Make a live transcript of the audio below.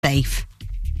safe.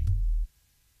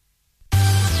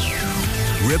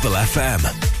 Ribble FM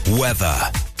weather.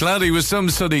 Cloudy with some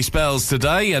sunny spells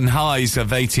today and highs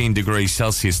of 18 degrees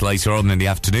Celsius later on in the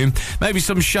afternoon. Maybe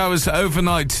some showers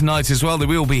overnight tonight as well. There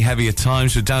will be heavy at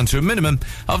times. We're down to a minimum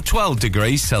of 12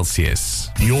 degrees Celsius.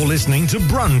 You're listening to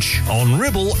Brunch on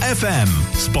Ribble FM.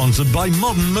 Sponsored by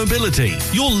Modern Mobility.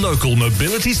 Your local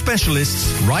mobility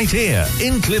specialists right here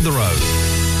in Clitheroe.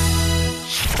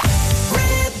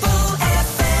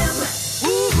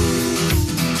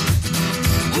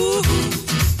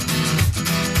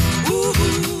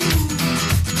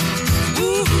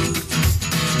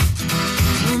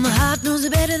 Knows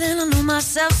it better than I know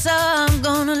myself, so I'm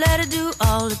gonna let her do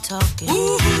all the talking.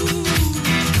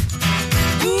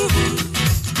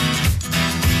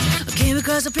 I came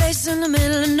across a place in the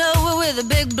middle of nowhere with a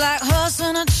big black horse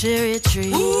and a cherry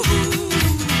tree.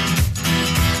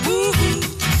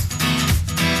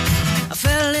 I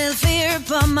felt a little fear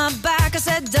upon my back. I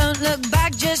said, don't look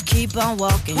back, just keep on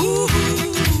walking.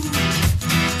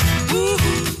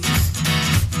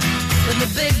 But the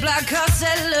big black horse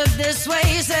said, look this way.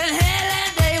 He said, hey,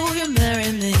 that day will you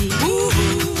marry me?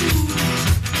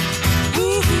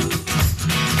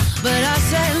 But I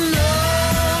said, no,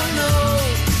 no,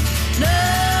 no,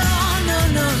 no,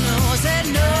 no, no. I said,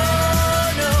 no,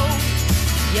 no,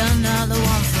 you're not the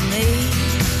one for me.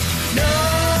 No,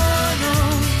 no,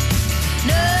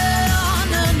 no,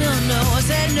 no, no, no. I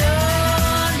said, no,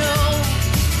 no,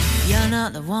 you're not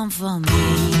the one for me.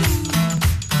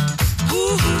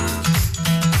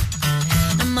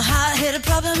 And my heart hit a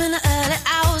problem in the early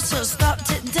hours, so I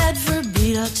stopped it dead for a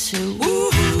beat or two.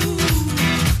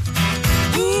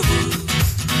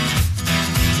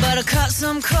 But I caught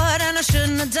some cord and I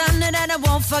shouldn't have done it, and it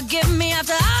won't forgive me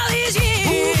after all these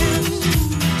years.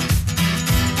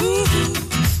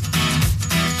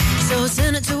 So I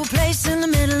sent it to a place in the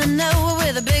middle of nowhere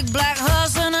with a big black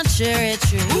horse and a cherry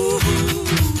tree.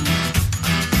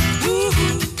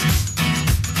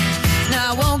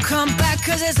 Now I won't come back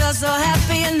 'cause it's all so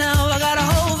happy, and now I got a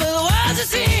hole for the world to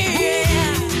see. Yeah.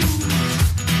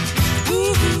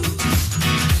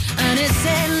 And it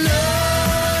said no,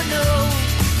 no,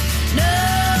 no,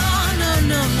 no,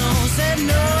 no, no. Said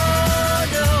no,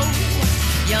 no,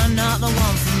 you're not the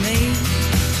one for me.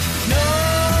 No,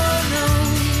 no,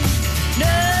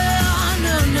 no,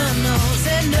 no, no, no.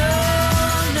 Said no,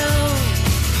 no,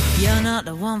 you're not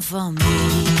the one for me.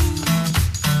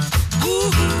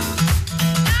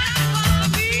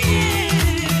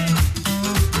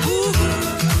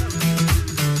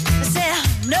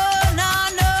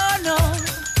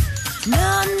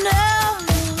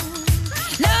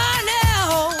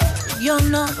 You're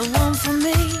not the one for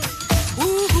me.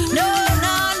 No,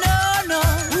 no, no, no.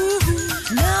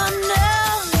 No, no.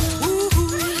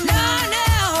 No, no.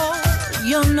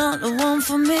 You're not the one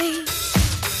for me.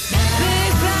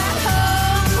 Big black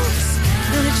horse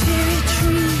and a cherry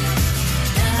tree.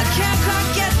 I can't quite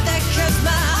get that 'cause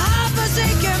my heart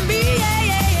forsaken me. Yeah,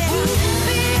 yeah, yeah.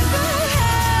 Big black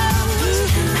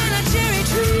horse and a cherry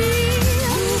tree.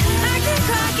 I can't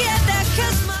quite get that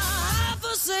 'cause my heart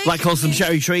forsaken me. Black Horse and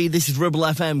Cherry Tree, this is Ribble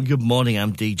FM. Good morning,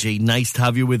 I'm DG. Nice to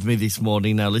have you with me this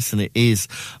morning. Now listen, it is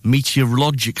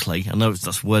meteorologically, I know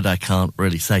that's a word I can't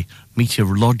really say,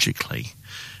 meteorologically,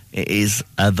 it is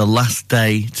the last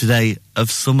day today of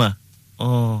summer.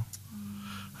 Oh,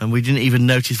 and we didn't even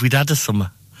notice we'd had a summer.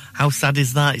 How sad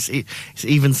is that? It's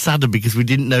even sadder because we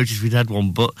didn't notice we'd had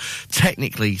one, but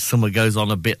technically summer goes on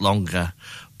a bit longer.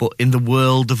 But in the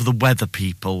world of the weather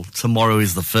people, tomorrow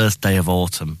is the first day of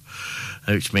autumn,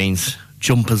 which means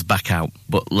jumpers back out.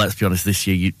 But let's be honest, this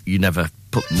year you never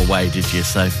put them away, did you?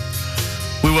 So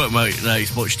we won't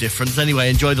notice much difference. Anyway,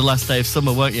 enjoy the last day of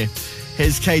summer, won't you?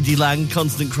 Here's KD Lang,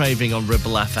 Constant Craving on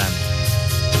Ribble FM.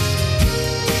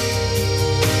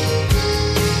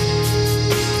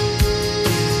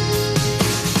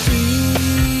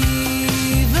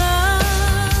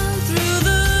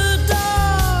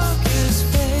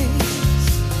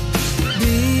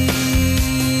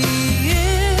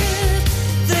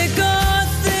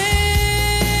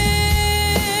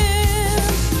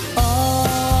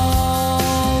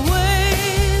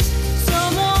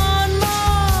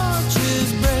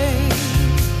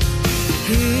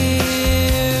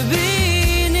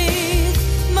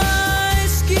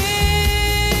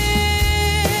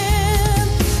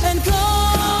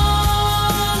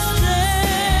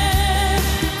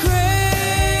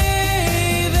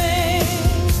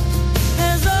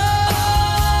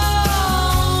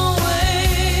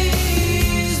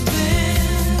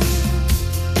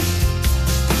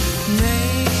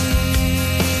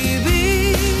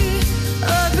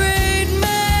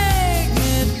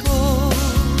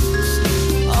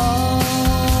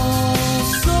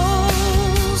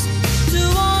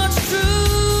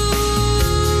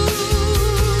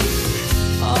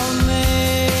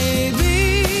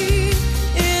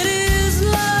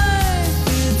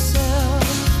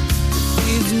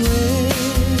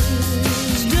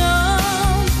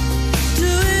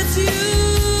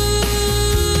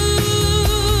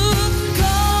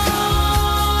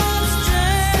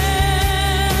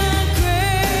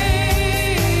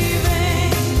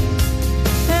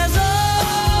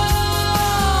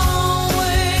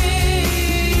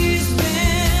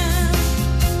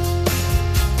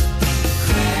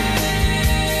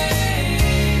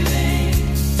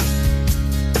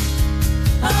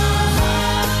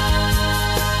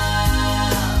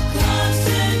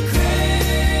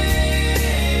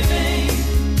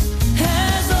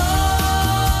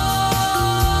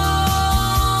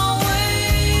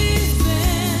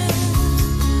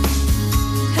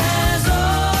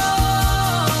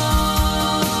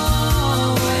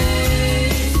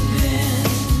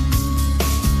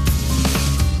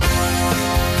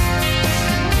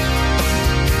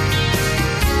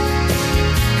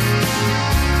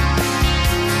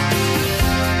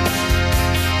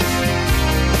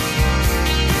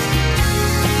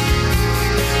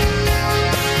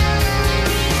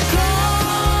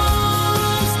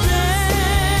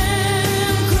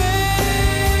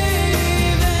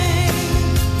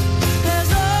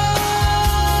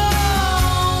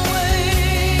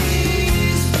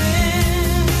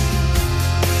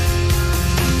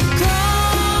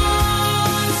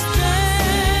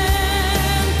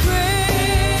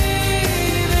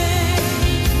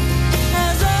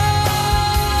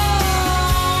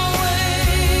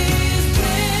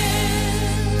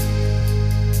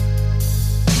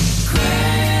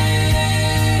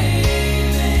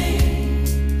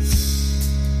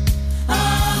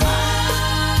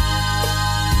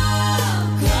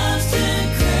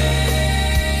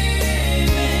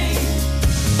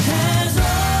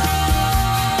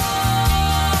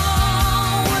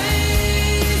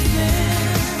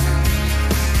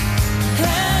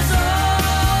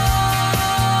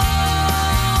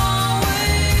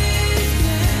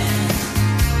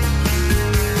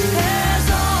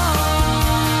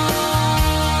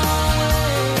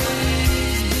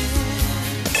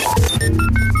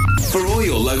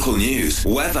 local news,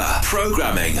 weather,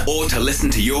 programming, or to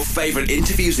listen to your favourite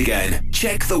interviews again,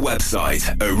 check the website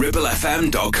at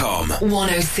ribblefm.com.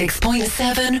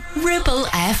 106.7 Ribble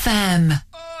FM.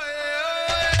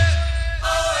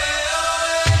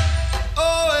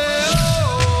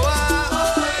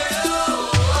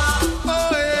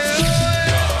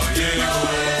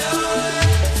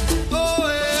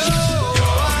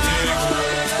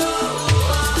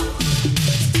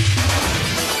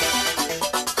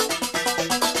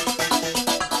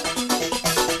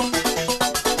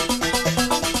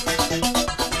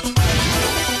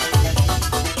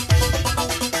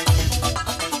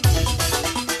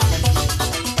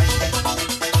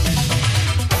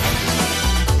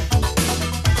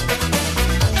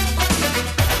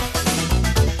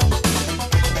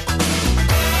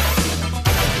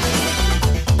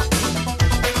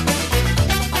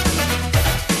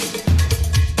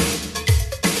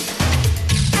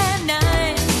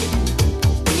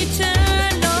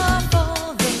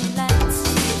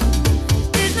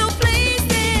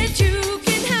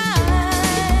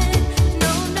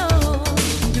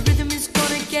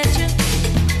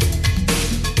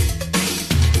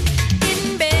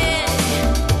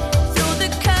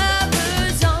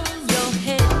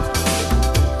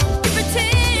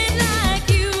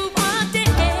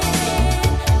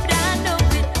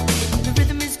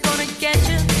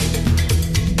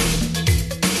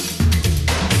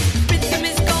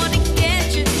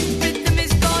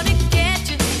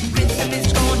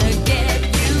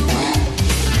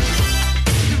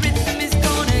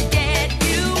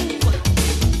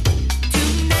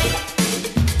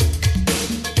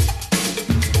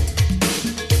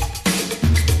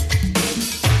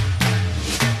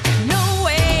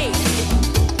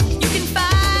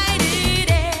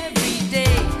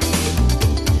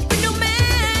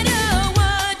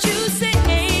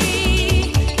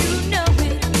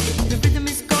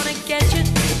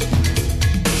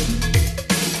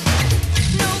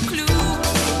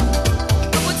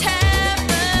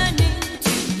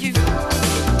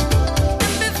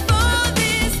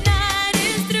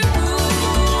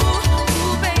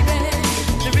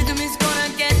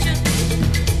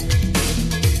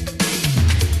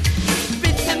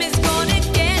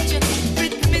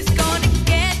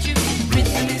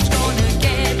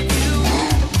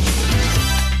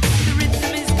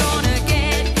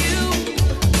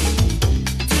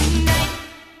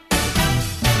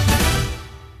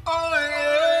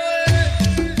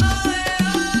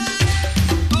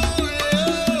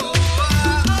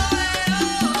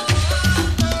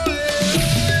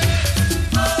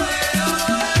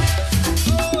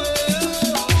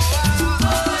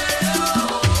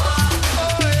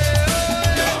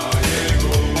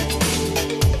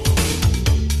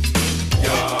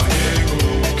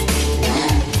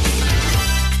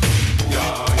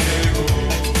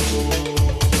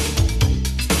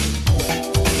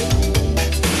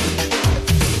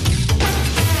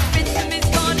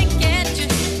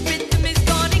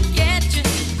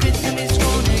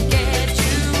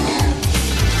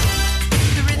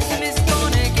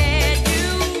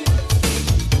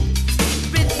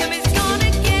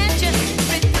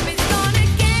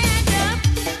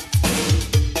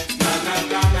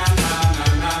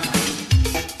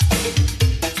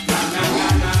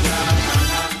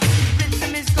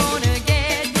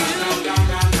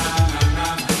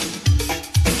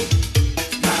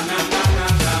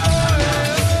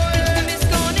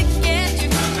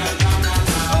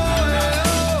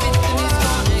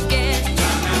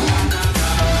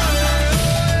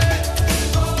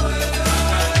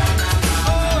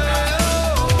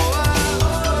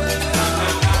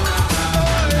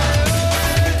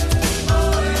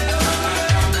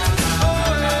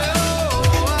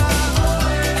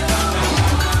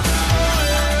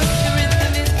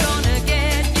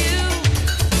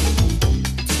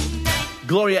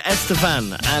 Gloria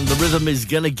Estefan, and the rhythm is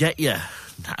gonna get you.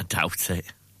 I doubt it,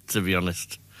 to be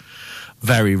honest.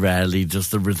 Very rarely does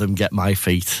the rhythm get my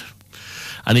feet.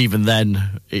 And even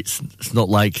then, it's not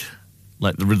like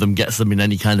the rhythm gets them in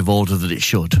any kind of order that it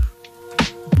should.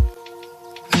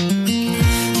 Do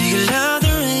you love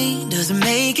the rain? Does it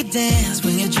make you dance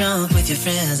when you're drunk with your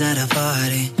friends at a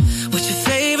party? What's your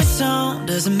favorite song?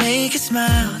 Does it make you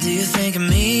smile? Do you think of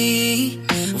me?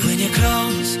 When you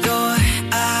close your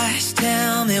eyes,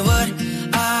 tell me, what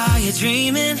are you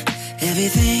dreaming?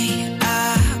 Everything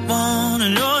I wanna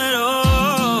know it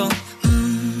all.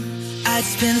 I'd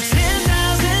spend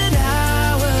 10,000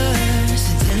 hours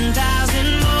and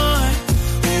 10,000 more.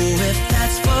 Oh, if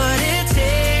that's what it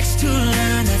takes to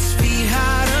learn that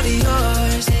sweetheart of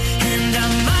yours. And I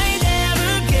might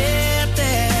never get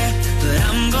there, but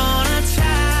I'm gonna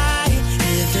try.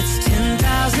 If it's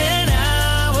 10,000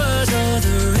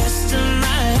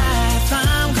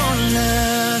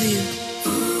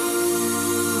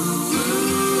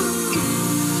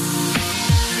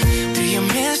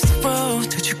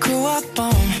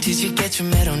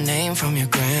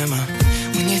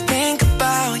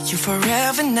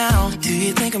 even now, do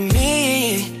you think of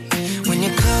me? When you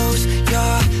close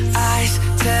your eyes,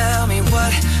 tell me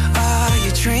what are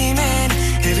you dreaming?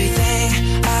 Everything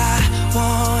I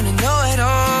wanna know it all.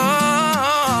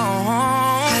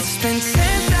 I'd spend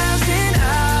 10,000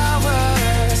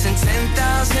 hours and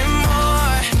 10,000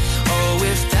 more. Oh,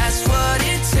 if that's what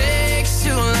it takes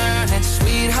to learn that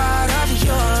sweetheart of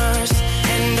yours.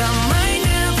 And I might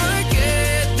never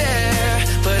get there,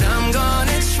 but I'm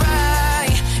gonna try.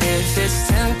 If it's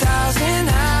 10,000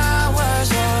 hours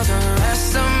or the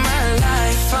rest of my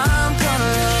life, I'm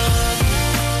gonna love you.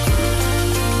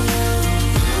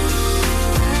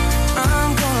 I'm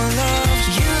gonna love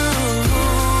you.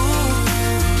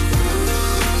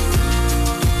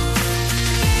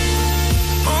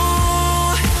 Oh,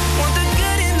 want the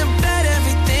good and the bad,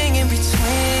 everything in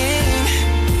between.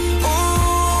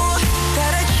 Oh,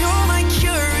 gotta cure my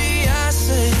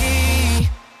curiosity.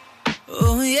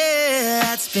 Oh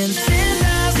yeah, it's been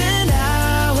 10,000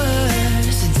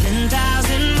 hours and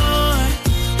 10,000 more.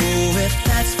 Oh, if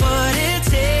that's what it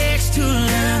takes to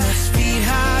learn that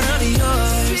sweetheart of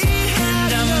yours. And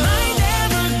I might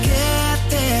never get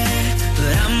there,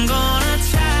 but I'm gonna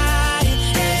try.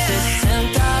 If it's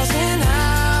 10,000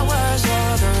 hours or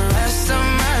the rest of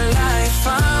my life,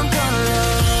 I'm gonna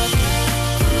love you.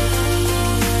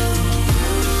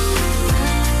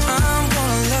 I'm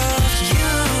gonna love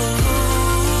you.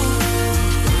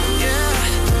 Yeah.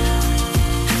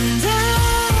 And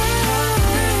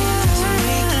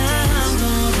I'm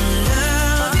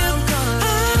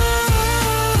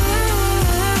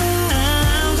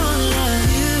gonna love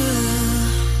you.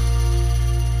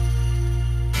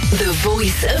 The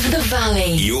voice of the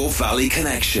valley. Your Valley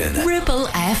Connection. Ribble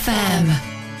FM.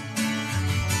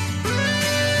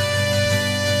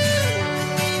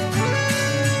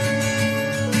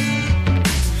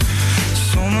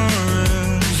 Summer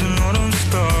ends and autumn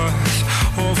stars,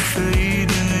 all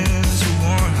fading into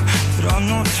one. But I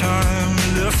know time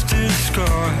left its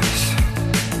scars.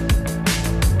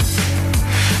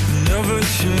 Never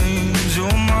change,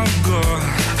 oh my God.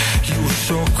 You were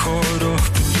so caught up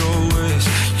in your ways.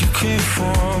 You came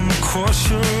from a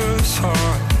cautious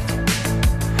heart.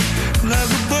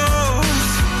 Like a boat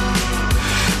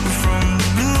from the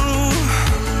blue.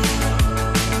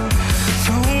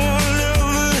 No one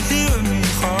ever hit me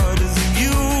harder than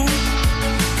you.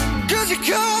 'Cause you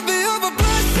caught me on my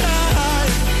blood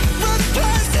side, wrong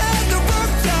place at the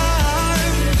wrong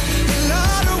time. And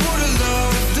I don't wanna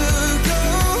love the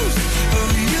ghost of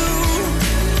you.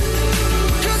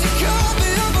 'Cause you caught me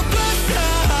on my blood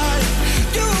side.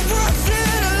 You were once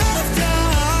in a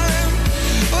lifetime.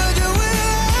 Or do we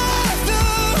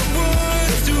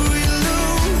afterwards? Do we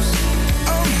lose?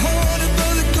 I'm haunted by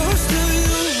the ghost of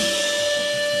you.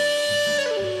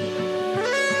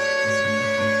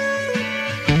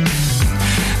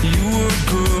 You were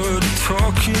good at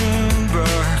talking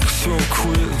back, so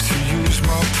quick to use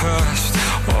my past.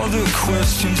 All the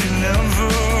questions you never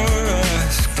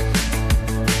asked.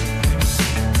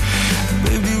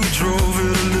 Maybe we drove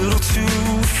it a little too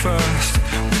fast.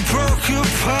 We broke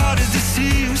apart at the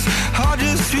seams. I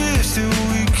just wish that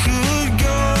we could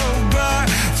go back,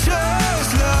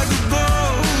 just like a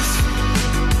boat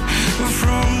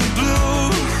from the blue.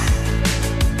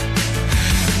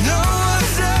 No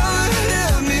one's ever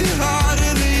hit me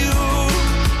harder than you.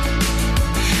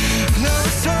 No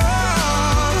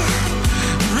time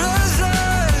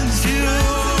resents you.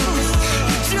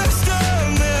 You're just a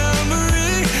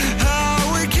memory, how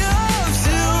it comes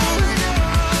to.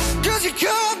 'Cause you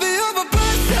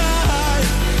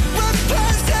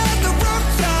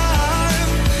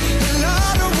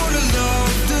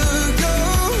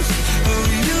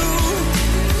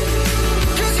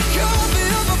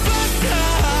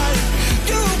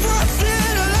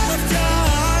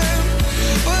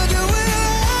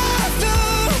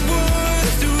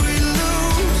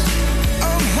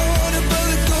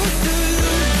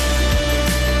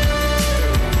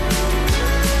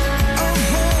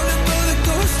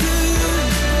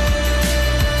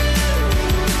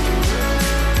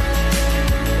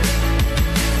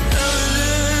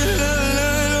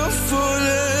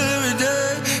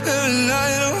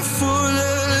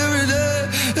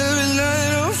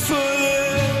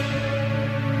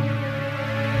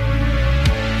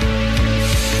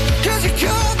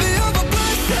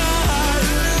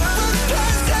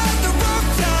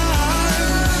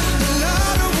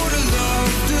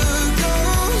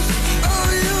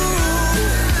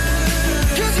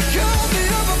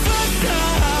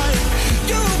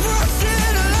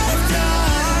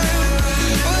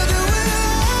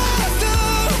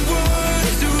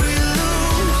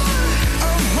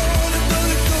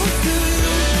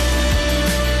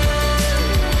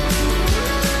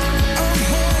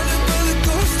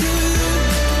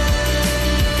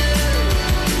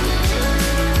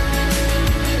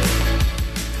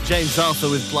James Arthur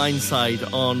with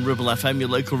Blindside on Ribble FM, your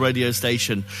local radio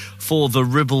station for the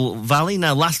Ribble Valley.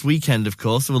 Now, last weekend, of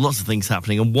course, there were lots of things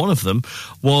happening, and one of them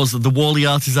was the Whalley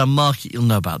Artisan Market. You'll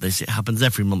know about this. It happens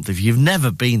every month. If you've never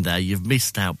been there, you've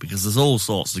missed out, because there's all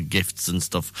sorts of gifts and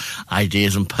stuff,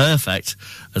 ideas, and perfect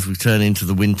as we turn into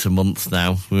the winter months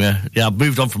now. I've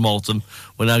moved on from autumn.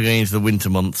 We're now going into the winter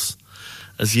months.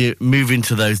 As you move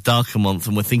into those darker months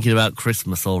and we're thinking about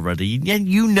Christmas already,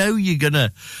 you know you're going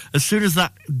to, as soon as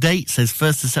that date says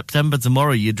 1st of September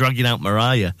tomorrow, you're dragging out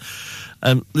Mariah.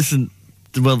 Listen,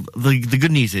 well, the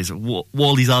good news is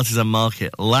Whalley's Artisan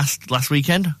Market last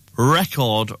weekend,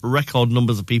 record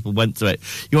numbers of people went to it.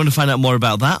 You want to find out more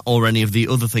about that or any of the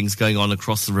other things going on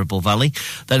across the Ribble Valley,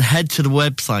 then head to the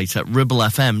website at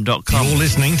ribblefm.com. You're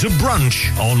listening to Brunch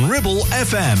on Ribble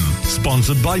FM,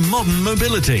 sponsored by Modern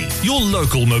Mobility, your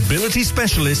local mobility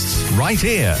specialists right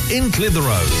here in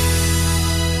Clitheroe.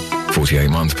 48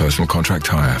 months personal contract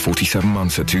hire, 47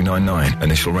 months at $299.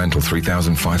 Initial rental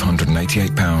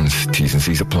 £3,588. T's and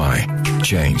C's apply.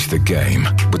 Change the game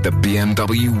with the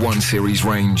BMW 1 Series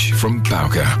range from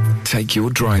Bowker. Take your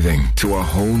driving to a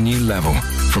whole new level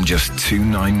from just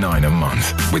 $299 a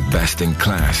month with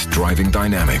best-in-class driving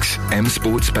dynamics, M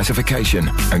Sport specification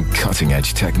and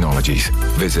cutting-edge technologies.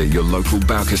 Visit your local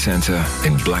Bowker centre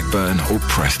in Blackburn or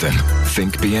Preston.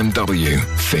 Think BMW.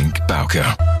 Think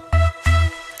Bowker.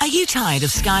 Are you tired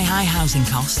of sky-high housing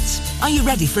costs? Are you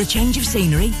ready for a change of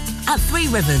scenery? At Three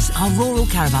Rivers, our rural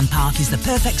caravan park is the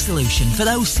perfect solution for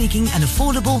those seeking an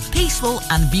affordable, peaceful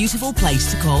and beautiful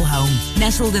place to call home.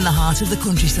 Nestled in the heart of the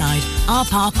countryside, our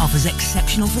park offers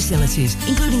exceptional facilities,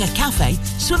 including a cafe,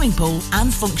 swimming pool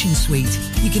and function suite.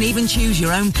 You can even choose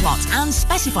your own plot and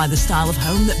specify the style of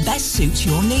home that best suits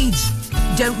your needs.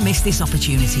 Don't miss this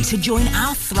opportunity to join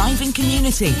our thriving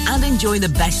community and enjoy the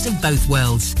best of both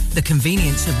worlds, the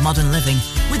convenience of modern living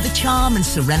with the charm and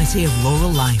serenity of rural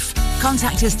life.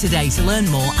 Contact us today to learn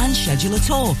more and schedule a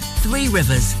tour. Three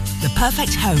Rivers, the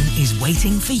perfect home is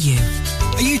waiting for you.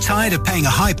 Are you tired of paying a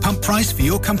high pump price for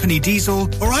your company diesel?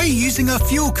 Or are you using a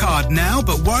fuel card now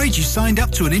but worried you signed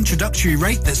up to an introductory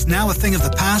rate that's now a thing of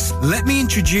the past? Let me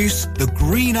introduce the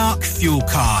Green Arc Fuel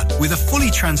Card. With a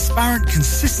fully transparent,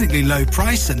 consistently low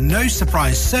price and no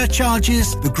surprise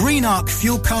surcharges, the Green Arc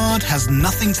Fuel Card has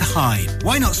nothing to hide.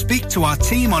 Why not speak to our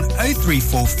team on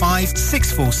 0345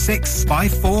 646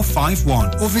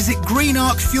 5451 or visit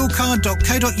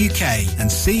greenarcfuelcard.co.uk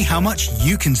and see how much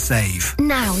you can save.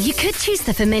 Now, you could choose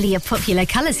the familiar popular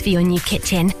colours for your new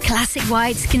kitchen, classic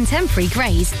whites, contemporary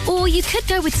greys, or you could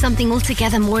go with something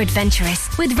altogether more adventurous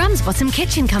with Ramsbottom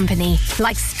Kitchen Company,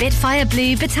 like Spitfire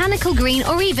Blue, Botanical Green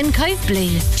or even Cove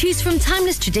Blue. Choose from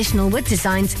timeless traditional wood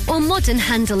designs or modern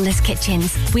handleless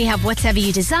kitchens. We have whatever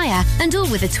you desire and all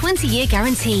with a 20-year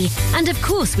guarantee. And of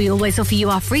course, we always offer you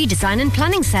our free design and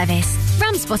planning service.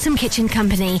 Ramsbottom Kitchen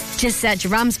Company. Just search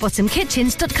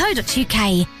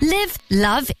ramsbottomkitchens.co.uk. Live,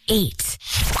 love, eat.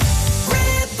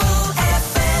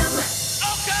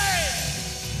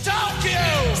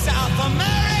 South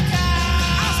America,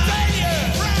 Australia,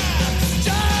 France,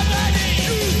 Germany,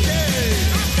 UK,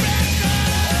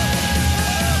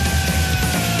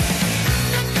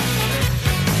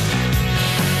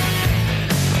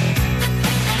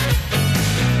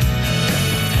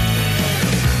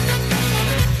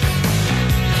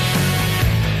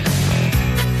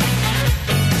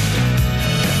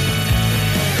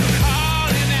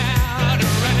 calling out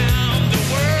around the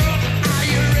world. Are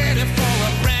you ready for a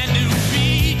brand new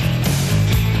beat?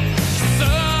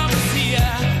 Summer's here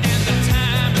and the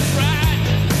time is right.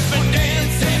 We're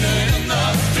dancing in the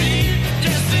street,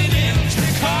 dancing in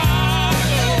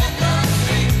Chicago,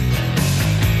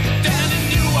 down in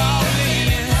New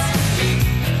Orleans,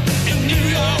 in New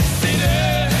York City.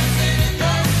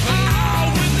 All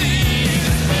we need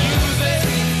is music,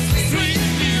 sweet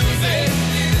music.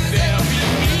 There'll be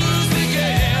music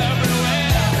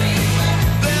everywhere.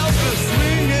 There'll be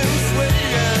swinging,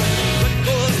 swaying,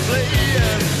 records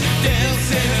playing,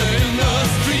 dancing in the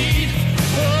street.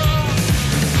 Oh,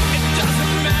 it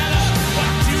doesn't matter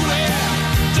what you wear,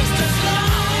 just as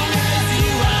long as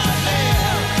you are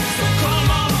there. So come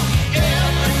on,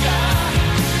 every guy,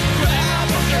 grab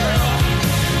a girl,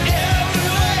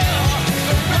 everywhere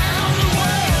around the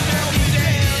world. They'll be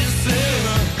dancing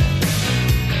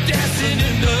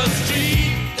in the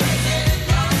street.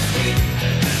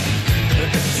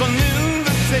 It's an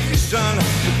invitation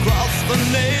across the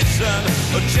nation,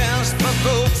 a chance for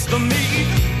folks to meet.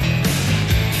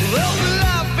 They'll be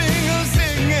laughing and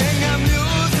singing and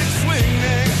music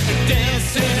swinging,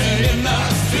 dancing in the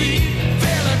street.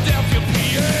 Philadelphia,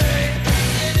 PA,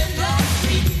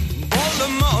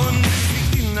 Baltimore,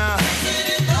 Messina.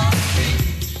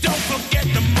 Don't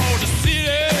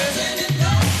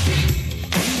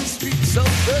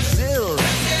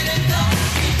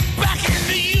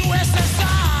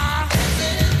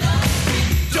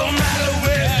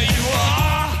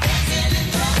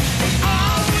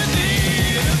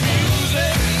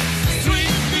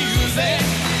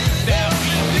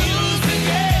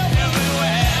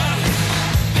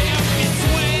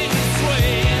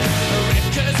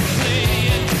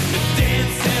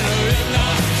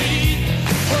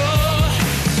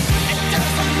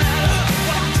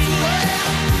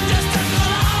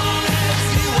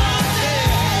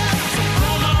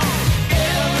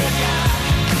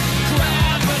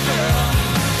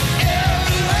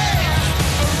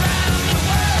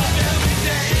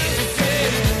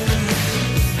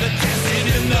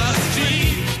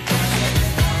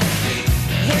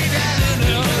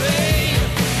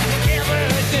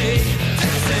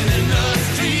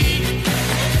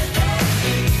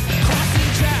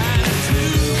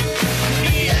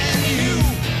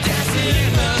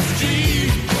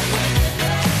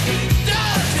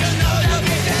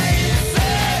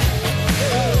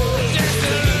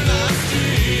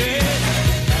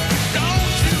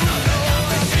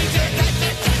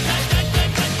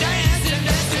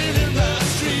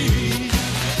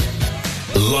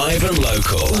Live and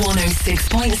local.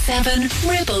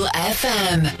 106.7 Ribble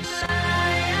FM.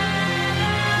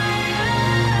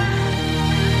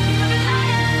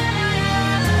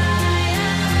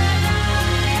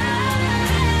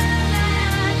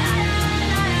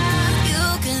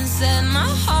 Set my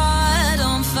heart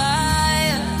on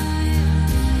fire.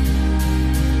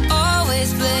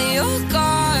 Always play your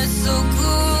cards so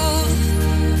good.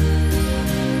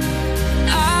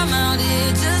 I'm out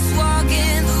here just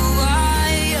walking the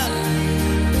wire.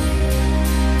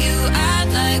 You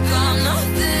act like I'm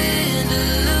nothing to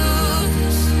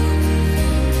lose.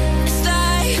 It's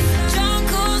like John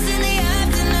calls in the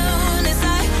afternoon. It's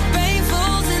like rain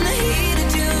falls in the heat of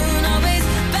June. Always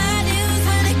bad news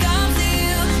when it comes to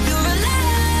you. You're a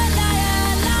liar,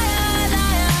 liar, liar,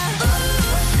 liar.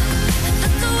 Ooh,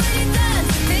 that's the way you done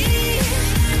to me.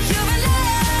 You're a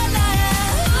liar, liar.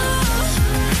 Ooh,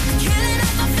 killing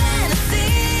up my fantasy.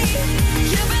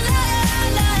 You're a liar,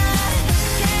 liar.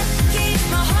 Can't keep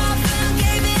my heart from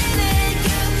giving in.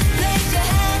 You played your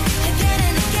hand again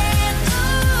and again.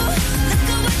 Ooh, look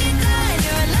at what you done.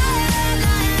 You're a liar,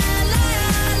 liar,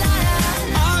 liar, liar.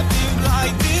 I've been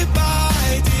blinded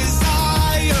by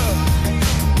desire.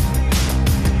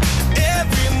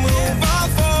 Every move I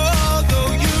follow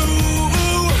you.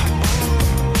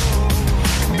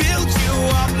 Built you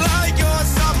up like you're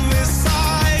some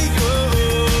messiah.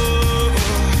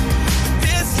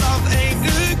 This love ain't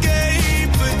a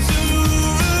game for two.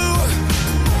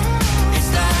 It's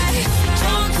like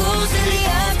dawn cools in the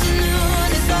afternoon.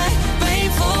 It's like rain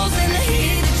falls in the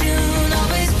heat of June.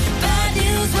 Always bad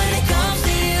news when it comes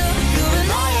to you. You're a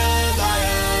liar,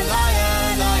 liar, liar,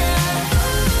 liar.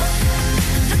 Ooh,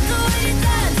 look at what you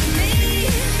done to me.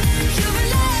 You're a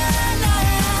liar,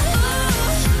 liar.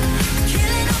 Ooh,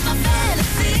 killing up my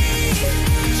fantasy.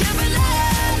 You're a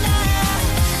liar, liar.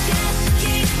 Can't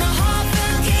keep my heart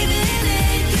from giving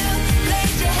in. You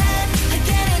played your hand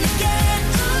again and again.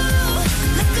 Ooh,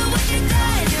 look at what you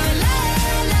done. You're a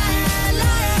liar, liar,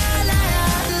 liar, liar,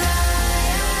 liar,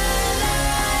 liar.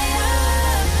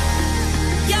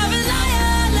 You're a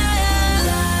liar, liar,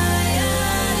 liar,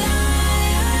 liar.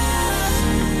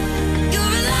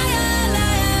 You're a liar,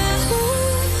 liar. Ooh,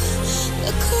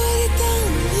 look what you done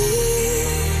to me.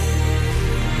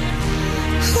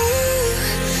 Ooh,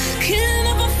 killing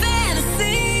up my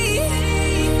fantasy.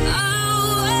 Oh,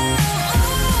 oh,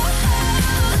 oh,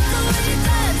 look at what you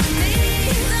done to me.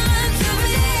 Done to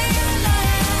me,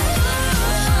 liar.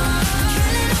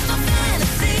 Killing up my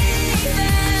fantasy.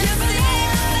 You're a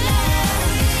liar, liar.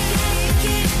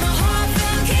 Keep my heart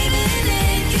from giving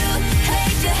in. You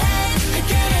played your hand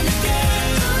again and again.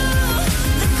 Ooh,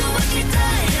 look at what you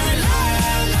done. You're a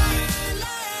liar, liar, liar.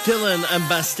 Dylan and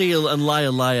Bastille and Liar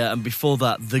Liar, and before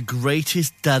that, the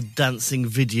greatest dad dancing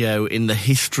video in the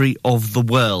history of the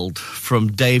world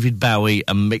from David Bowie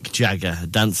and Mick Jagger,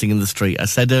 Dancing in the Street. I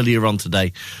said earlier on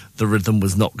today the rhythm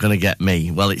was not going to get me.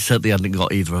 Well, it certainly hadn't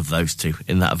got either of those two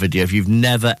in that video. If you've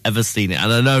never, ever seen it,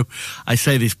 and I know I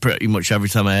say this pretty much every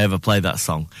time I ever play that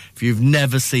song, if you've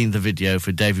never seen the video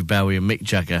for David Bowie and Mick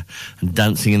Jagger and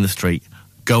Dancing in the Street,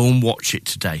 go and watch it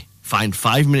today. Find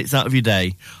 5 minutes out of your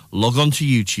day, log on to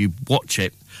YouTube, watch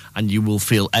it, and you will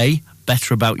feel A,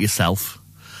 better about yourself,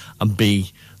 and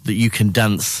B, that you can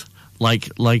dance like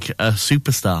a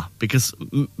superstar. Because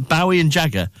Bowie and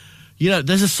Jagger, you know,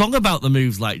 there's a song about the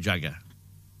moves like Jagger.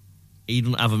 He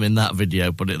didn't have them in that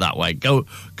video, put it that way. Go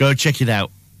check it out.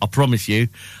 I promise you.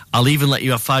 I'll even let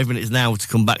you have 5 minutes now to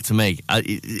come back to me.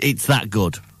 It's that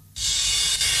good.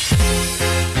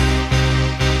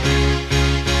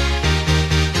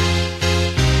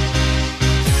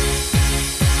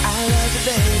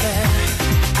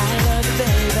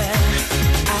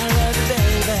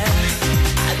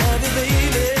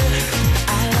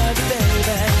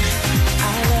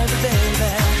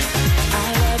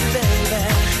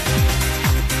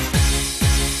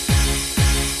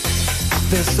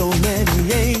 There's so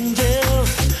many angels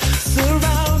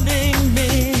surrounding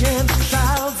me, and the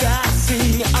clouds I see.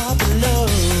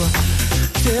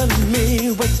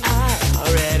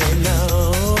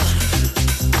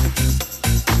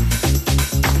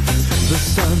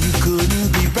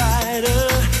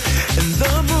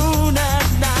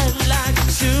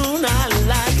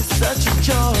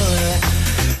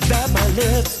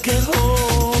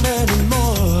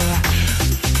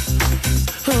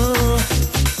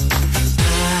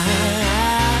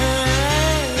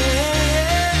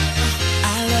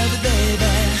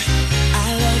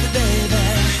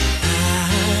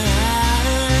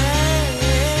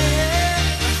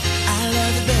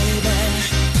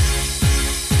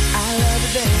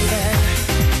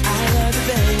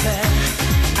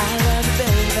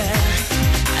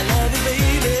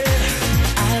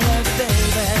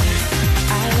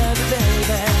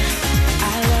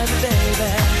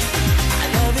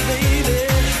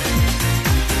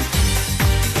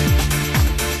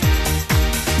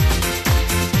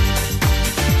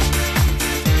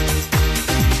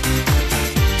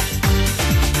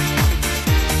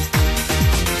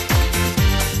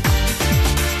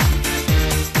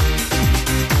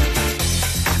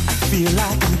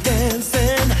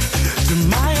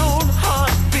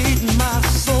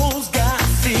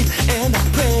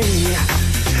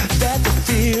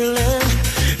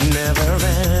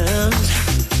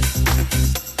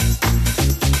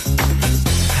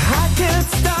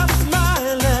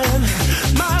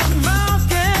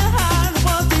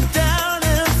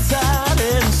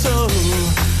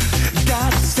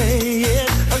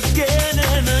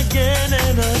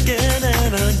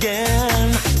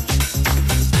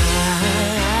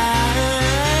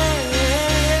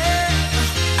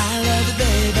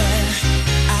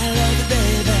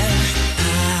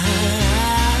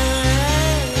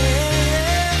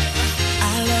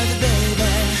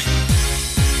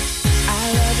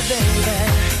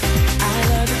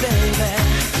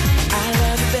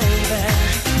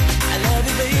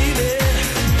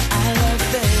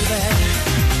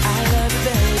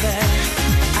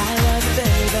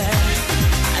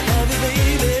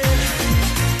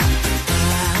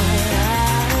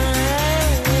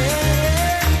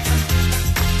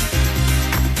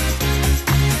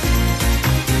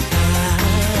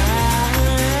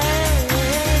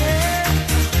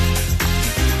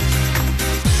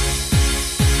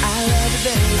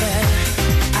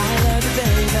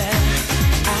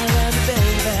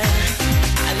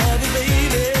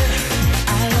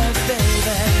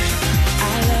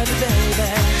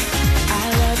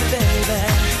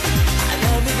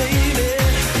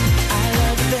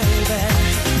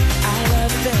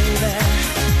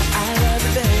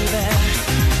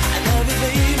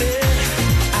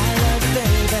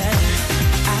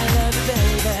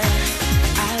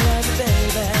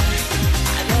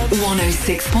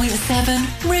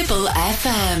 96.7 Ribble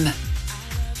FM.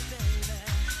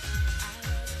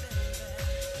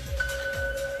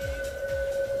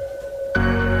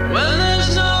 When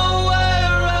there's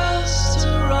nowhere else to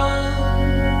run,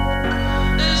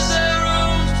 is there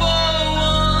room for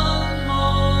one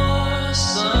more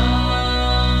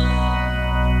sun?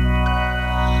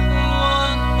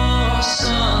 One more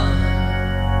sun.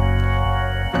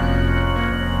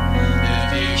 If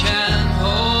you can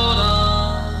hold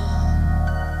on,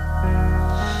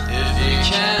 if you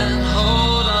can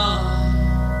hold on,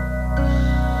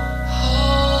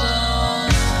 hold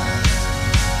on.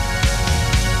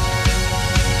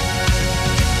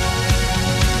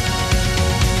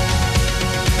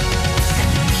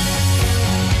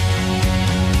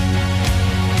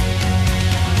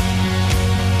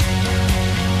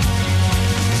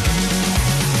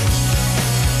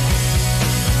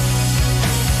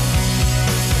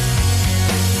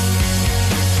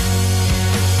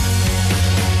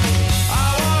 I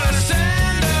wanna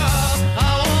stand up, I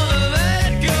wanna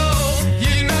let go.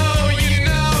 You know,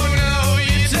 no,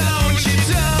 you don't.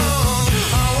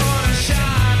 I wanna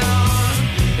shine on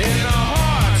in the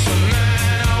hearts of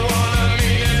men. I wanna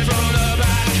meet it from the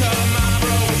back of my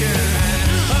broken hand.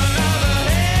 Another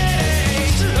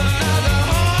headache, another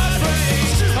heartbreak.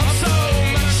 I'm so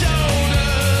much older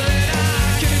than I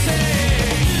can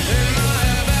take. In my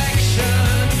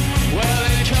affection, well,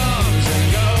 it comes and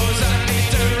goes. I need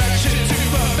direction to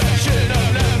perfection.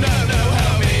 No,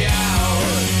 help me out.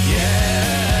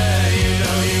 Yeah, you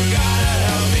know you gotta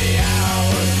help me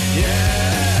out. Yeah,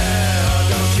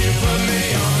 don't you put me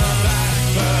on the back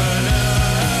burner.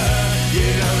 You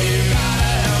know you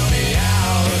gotta help me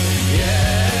out. Yeah.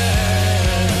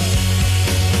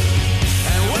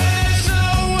 And when there's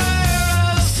nowhere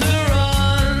else to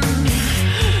run,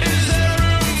 is there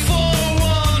room for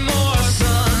one more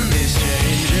sun? These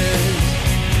changes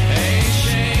ain't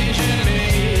changing me,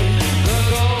 the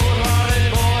cold-hearted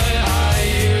boy I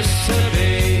used to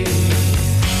be.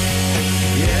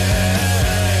 Yeah,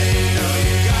 you know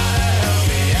you gotta help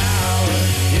me out.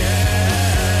 Yeah,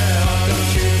 don't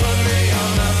you put me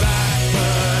on the back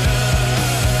burner.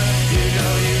 You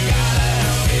know you gotta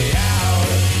help me out.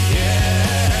 Yeah,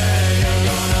 you're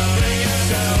gonna bring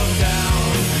yourself down.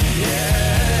 Yeah,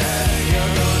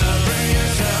 you're gonna bring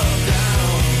yourself down.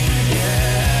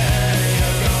 Yeah,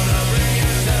 you're gonna bring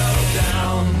yourself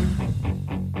down.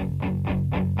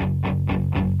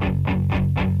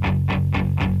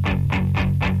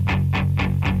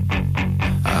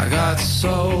 I got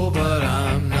soul, but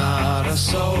I'm not a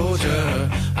soldier.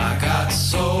 I got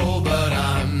soul, but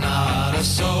I'm not a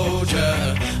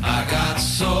soldier. I got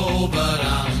soul, but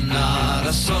I'm not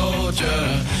a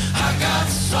soldier. I got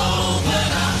soul,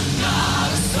 but I'm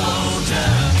not a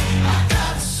soldier. I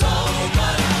got soul,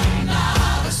 but I'm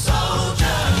not a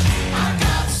soldier. I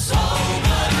got soul,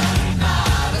 but I'm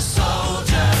not a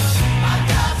soldier. I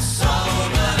got soul,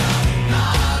 but I'm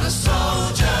not a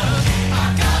soldier. I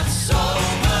got soul,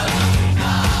 but I'm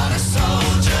not a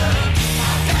soldier.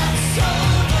 I got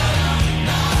soul, but I'm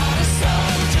not a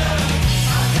soldier.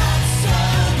 I got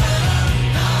soul, but I'm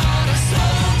not a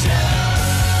soldier.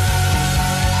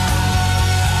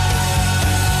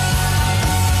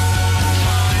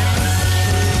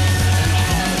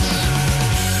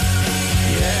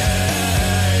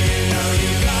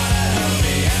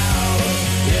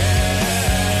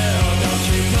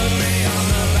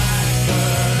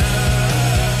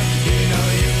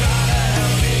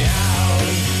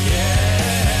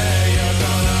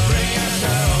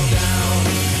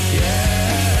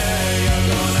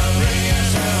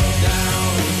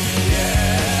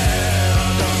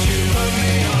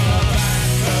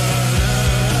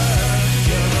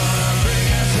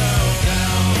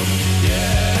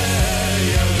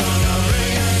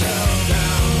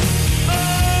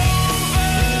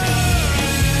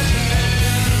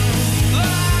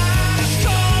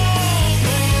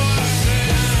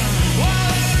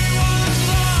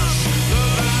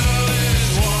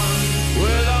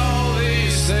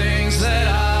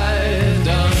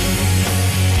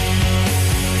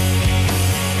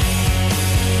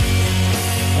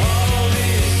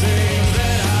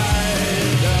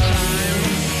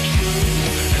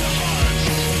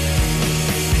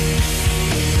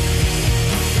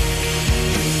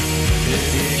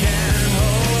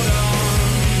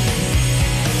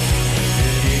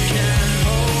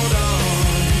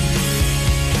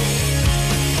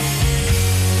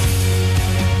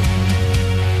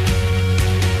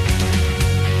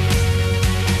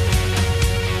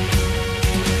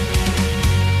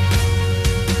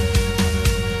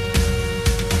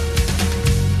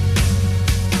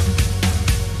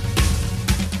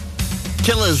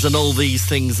 Killers and All These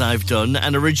Things I've Done,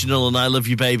 an original and I Love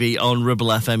You Baby on Ribble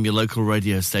FM, your local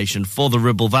radio station for the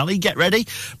Ribble Valley. Get ready,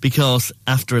 because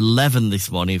after 11 this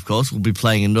morning, of course, we'll be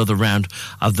playing another round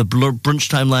of the Brunch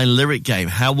Timeline lyric game.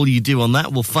 How will you do on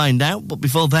that? We'll find out, but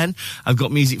before then, I've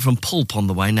got music from Pulp on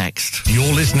the way next.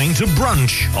 You're listening to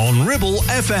Brunch on Ribble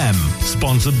FM,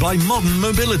 sponsored by Modern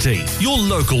Mobility, your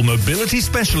local mobility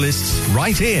specialists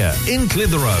right here in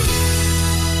Clitheroe.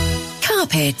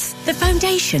 Carpets, the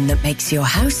foundation that makes your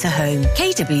house a home.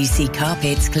 KWC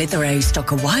Carpets Clitheroe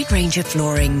stock a wide range of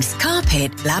floorings,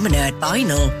 carpet, laminate,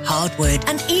 vinyl, hardwood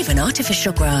and even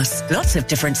artificial grass. Lots of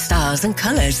different styles and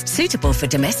colours, suitable for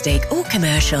domestic or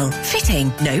commercial.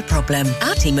 Fitting, no problem.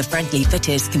 Our team of friendly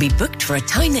fitters can be booked for a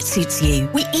time that suits you.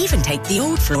 We even take the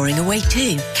old flooring away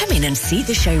too. Come in and see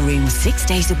the showroom 6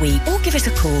 days a week or give us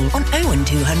a call on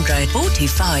 01200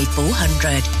 425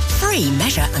 400. Free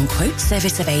measure and quote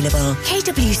service available.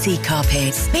 KWC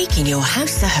Carpets, making your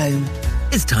house a home.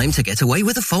 It's time to get away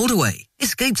with a foldaway.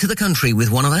 Escape to the country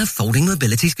with one of our folding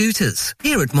mobility scooters.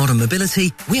 Here at Modern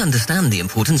Mobility, we understand the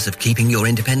importance of keeping your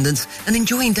independence and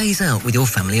enjoying days out with your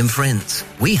family and friends.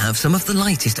 We have some of the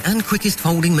lightest and quickest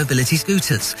folding mobility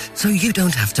scooters, so you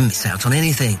don't have to miss out on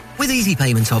anything. With easy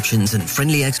payment options and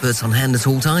friendly experts on hand at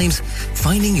all times,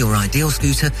 finding your ideal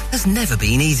scooter has never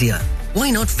been easier. Why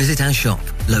not visit our shop,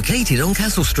 located on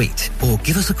Castle Street, or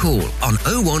give us a call on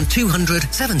 01200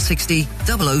 760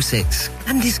 006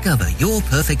 and discover your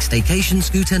perfect staycation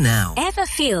scooter now. Ever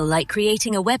feel like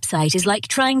creating a website is like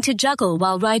trying to juggle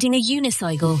while riding a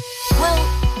unicycle?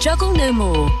 Well, juggle no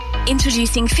more.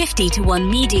 Introducing 50-to-1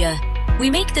 Media. We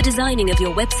make the designing of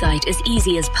your website as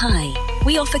easy as pie.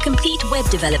 We offer complete web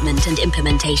development and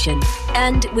implementation.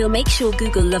 And we'll make sure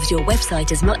Google loves your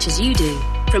website as much as you do.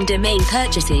 From domain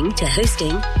purchasing to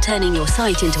hosting, turning your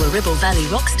site into a Ribble Valley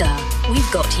rockstar,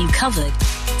 we've got you covered.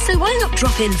 So why not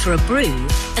drop in for a brew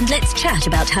and let's chat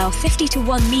about how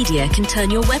 50-to-1 Media can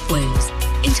turn your web woes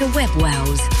into web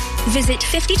wows. Visit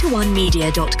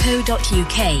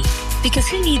 50to1media.co.uk, because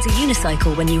who needs a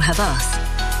unicycle when you have us?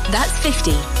 That's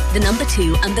 50, the number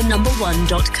 2 and the number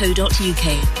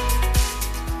 1.co.uk.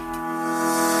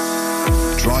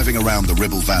 Driving around the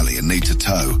Ribble Valley and need to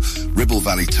tow? Ribble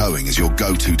Valley Towing is your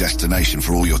go-to destination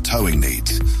for all your towing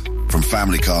needs. From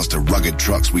family cars to rugged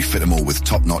trucks, we fit them all with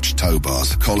top-notch tow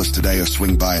bars. Call us today or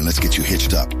swing by and let's get you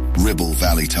hitched up. Ribble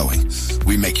Valley Towing.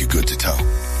 We make you good to tow.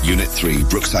 Unit 3,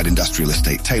 Brookside Industrial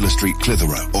Estate, Taylor Street,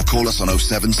 Clitheroe. Or call us on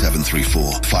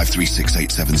 07734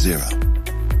 536870.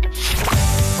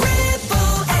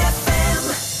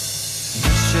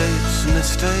 Shapes,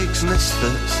 mistakes,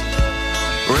 misfits,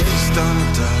 raised on a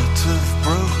diet of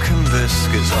broken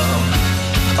biscuits.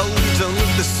 Oh, we don't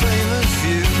look the same as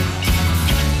you,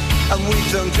 and we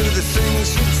don't do the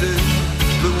things you do,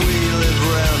 but we live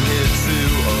around here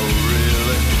too. Oh,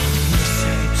 really?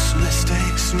 Shapes,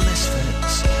 mistakes,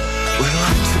 misfits. We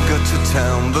like to go to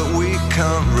town, but we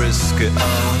can't risk it.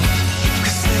 Oh,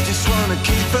 'cause they just wanna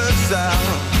keep us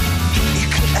out. You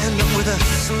could end up with a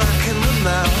smack in the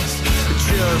mouth,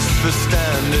 just for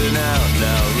standing out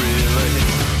now, really.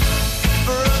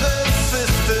 Brothers,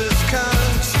 sisters,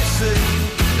 can't you see?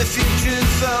 The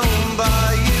future's owned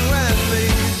by you and me.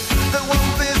 There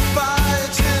won't be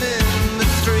fighting in the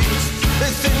streets.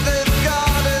 They think they've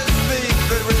got us beat,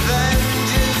 but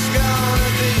revenge is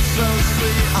gonna be so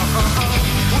sweet.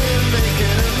 We're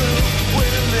making a move,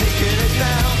 we're making it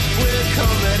now. We're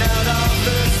coming out of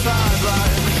the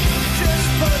sideline. Just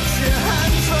put your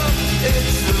hands up,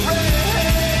 it's the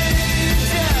rage,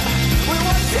 yeah. We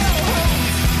want your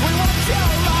homes, we want your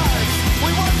lives,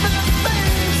 we want the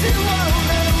things you won't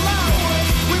allow us.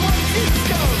 We want used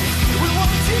guns, we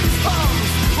want used bombs.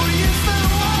 We'll use the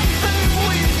one thing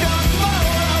we've got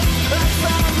more of, that's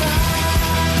our lives.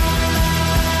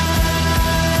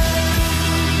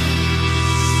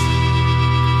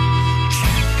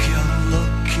 Check your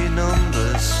lucky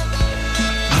numbers.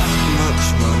 How much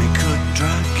money could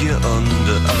drag you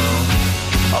under?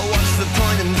 Oh, what's the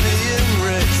point in being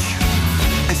rich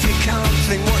if you can't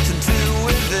think what to do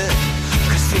with it?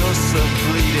 'Cause you're so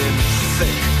bleeding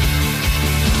thick.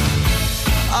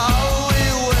 Oh, we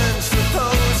weren't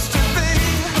supposed to be.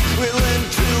 We learned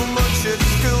too much at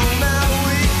school. Now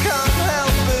we can't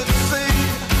help but see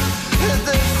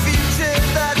the future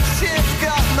that you've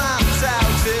got mapped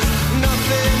out is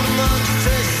nothing much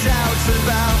to shout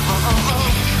about.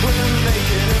 We're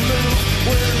making a move,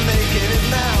 we're making it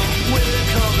now. We're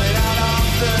coming out of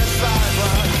the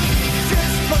sideline.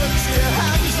 Just put your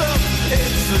hands up,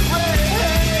 it's a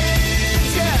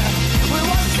rage, yeah. We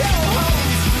want your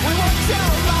homes, we want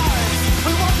your lives,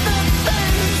 we want the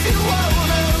things you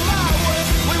won't allow us.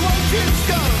 We want used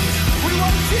guns, we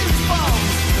want used bombs.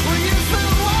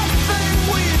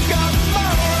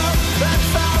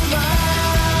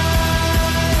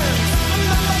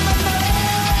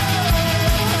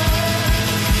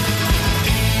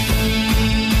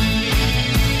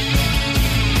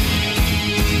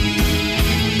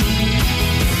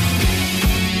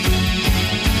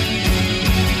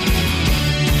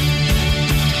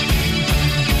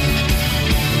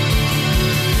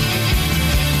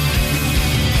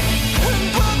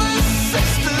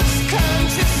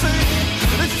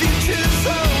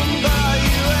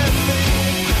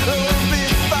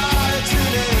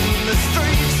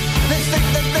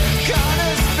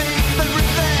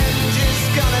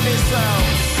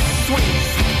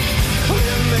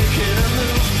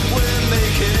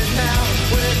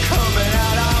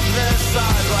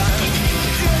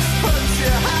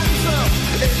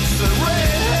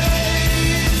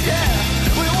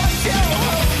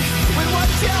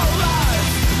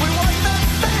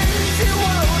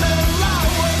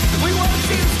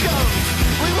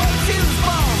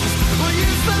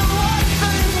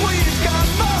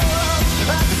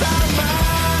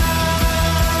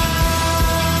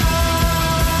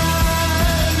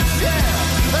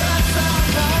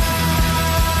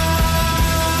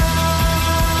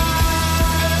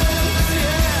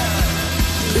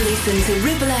 Listen to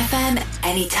Ribble FM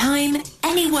anytime,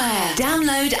 anywhere.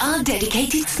 Download our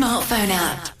dedicated smartphone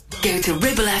app. Go to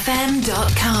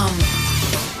ribblefm.com.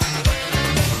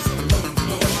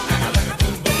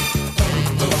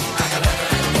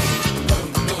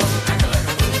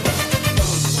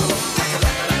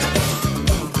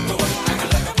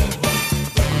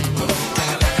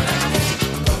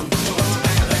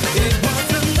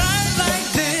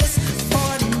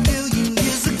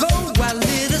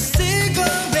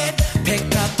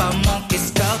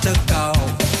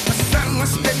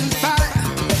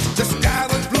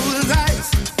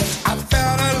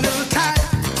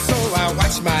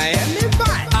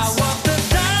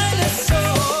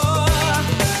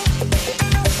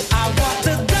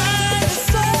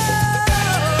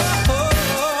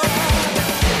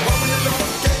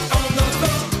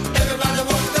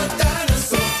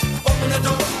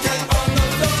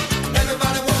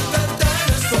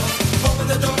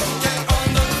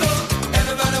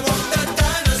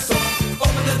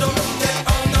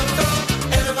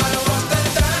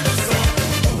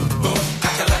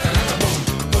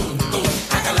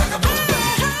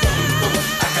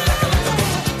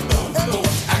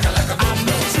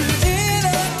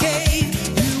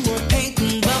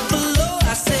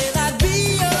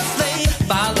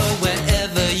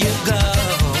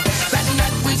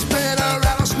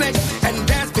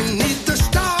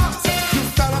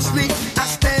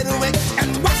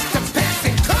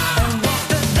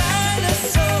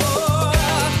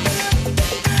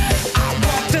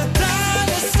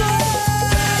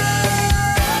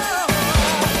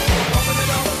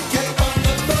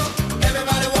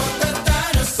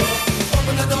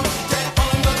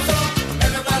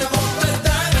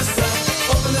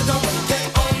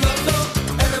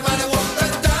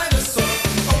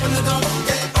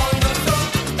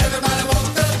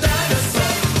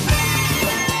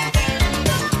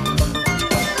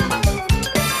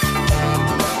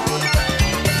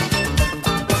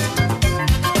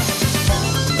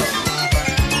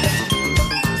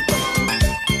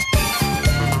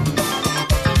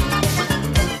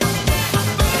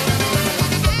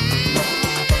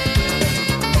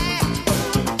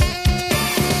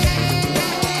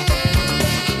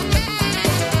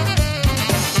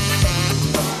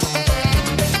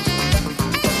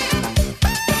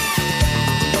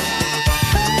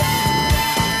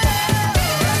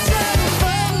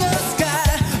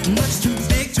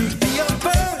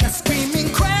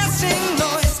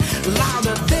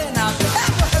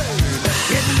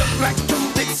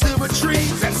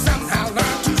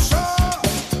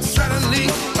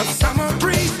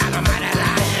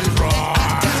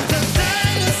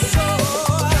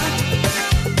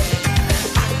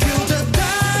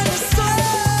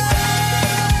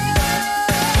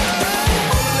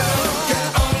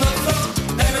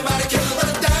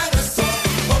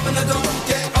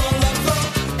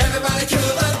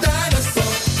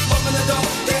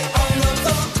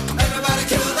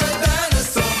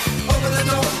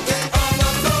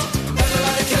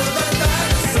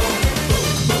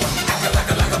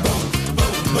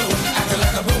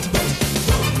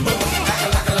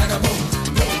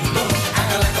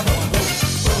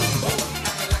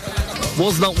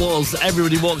 Was Not Was,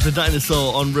 Everybody Walks a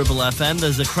Dinosaur on Ribble FM.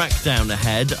 There's a crackdown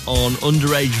ahead on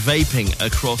underage vaping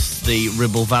across the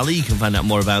Ribble Valley. You can find out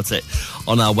more about it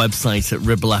on our website at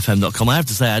ribblefm.com. I have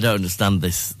to say, I don't understand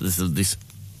this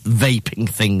vaping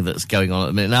thing that's going on at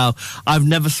the minute. Now, I've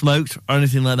never smoked or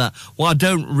anything like that. What I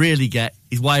don't really get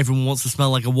is why everyone wants to smell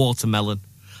like a watermelon.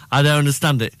 I don't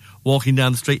understand it. Walking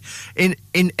down the street. In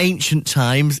ancient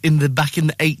times, back in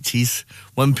the 80s,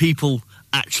 when people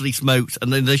actually smoked,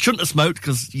 and they shouldn't have smoked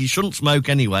because you shouldn't smoke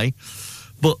anyway,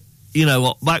 but you know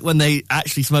what, back when they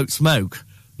actually smoked smoke,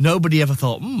 nobody ever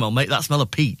thought, I'll make that smell of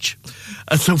peach.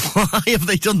 And so why have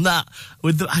they done that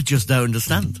with the, I just don't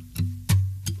understand.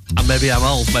 And maybe I'm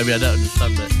old, maybe I don't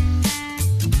understand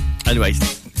it. Anyways,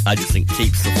 I just think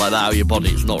keep stuff like that out of your body,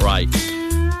 it's not right.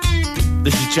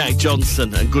 This is Jack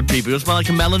Johnson and Good People. You smell like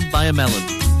a melon? Buy a melon.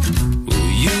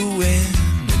 Will you win?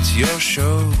 It's your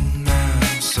show now,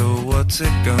 so what's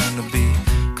it gonna be?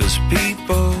 'Cause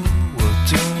people will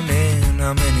tune in.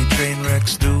 How many train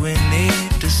wrecks do we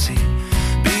need to see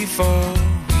before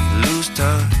we lose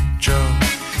touch?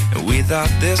 Oh, and we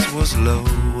thought this was low.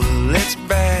 Well, it's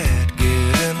bad,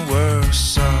 getting worse.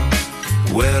 So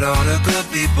where'd all the good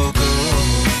people go?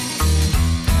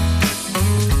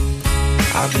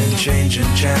 I've been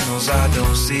changing channels, I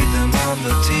don't see them on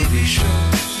the TV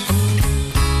shows.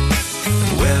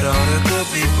 Where'd all the good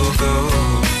people go?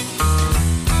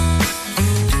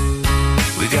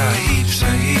 We got heaps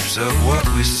and heaps of what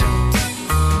we saw.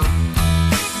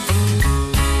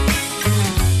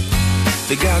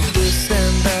 They got this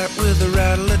and that with a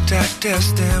rattle attack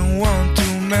test and 1,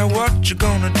 2, man, what you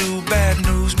gonna do? Bad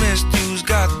news, misuse,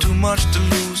 got too much to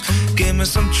lose. Give me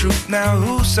some truth now,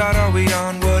 whose side are we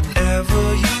on?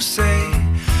 Whatever you say,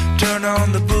 turn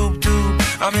on the boob tube.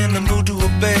 I'm in the mood to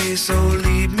obey, so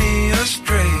lead me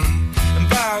astray. And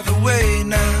by the way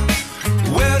now,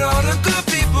 where'd all the good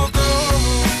people go?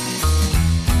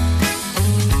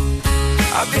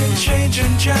 I've been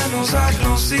changing channels, I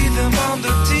don't see them on the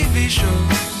TV shows.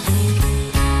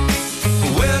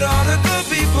 Where'd all the good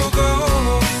people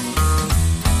go?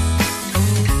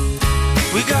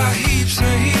 We got heaps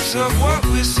and heaps of what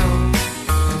we sow.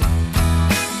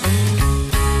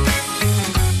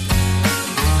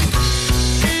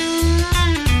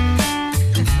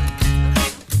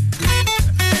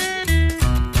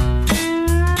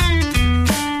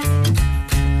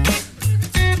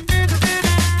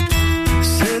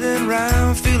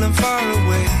 Feeling far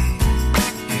away,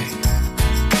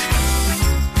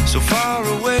 so far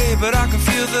away, but I can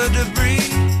feel the debris.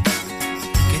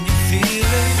 Can you feel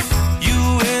it? You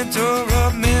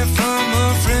interrupt me from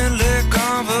a friendly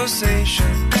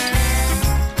conversation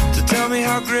to tell me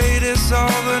how great it's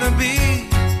all gonna be.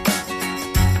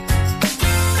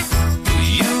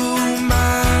 You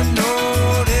might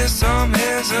notice some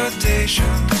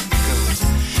hesitation, 'cause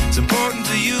it's important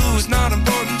to you, it's not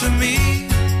important to me.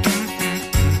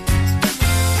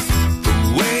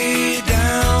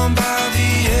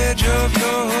 Of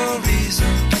your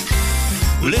horizon,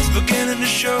 well, it's beginning to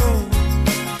show,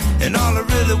 and all I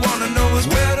really wanna know is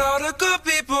where'd all the good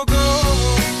people go?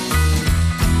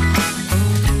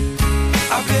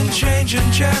 I've been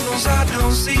changing channels, I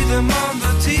don't see them on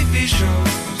the TV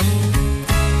shows.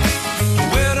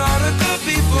 Where'd all the good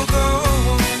people go?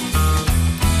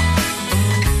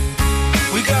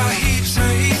 We got heaps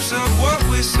and heaps of what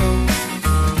we sow.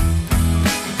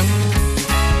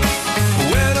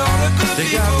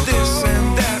 They got this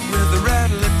and that with a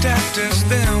rattle attack test.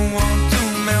 Then 1,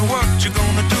 2, man, what you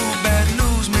gonna do? Bad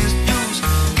news, misuse.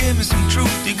 Give me some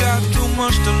truth, you got too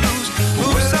much to lose.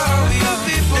 Who's all you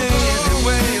people?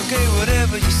 Anyway, okay,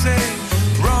 whatever you say.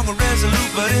 Wrong or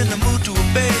resolute, but in the mood to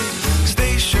obey.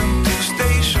 Station to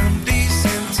station,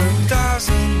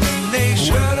 desensitizing the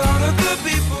nation. Where all the good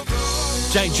people go?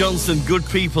 Jack Johnson, Good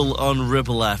People on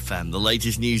Ribble FM. The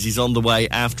latest news is on the way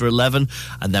after 11,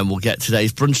 and then we'll get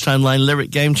today's Brunch Timeline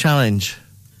Lyric Game Challenge.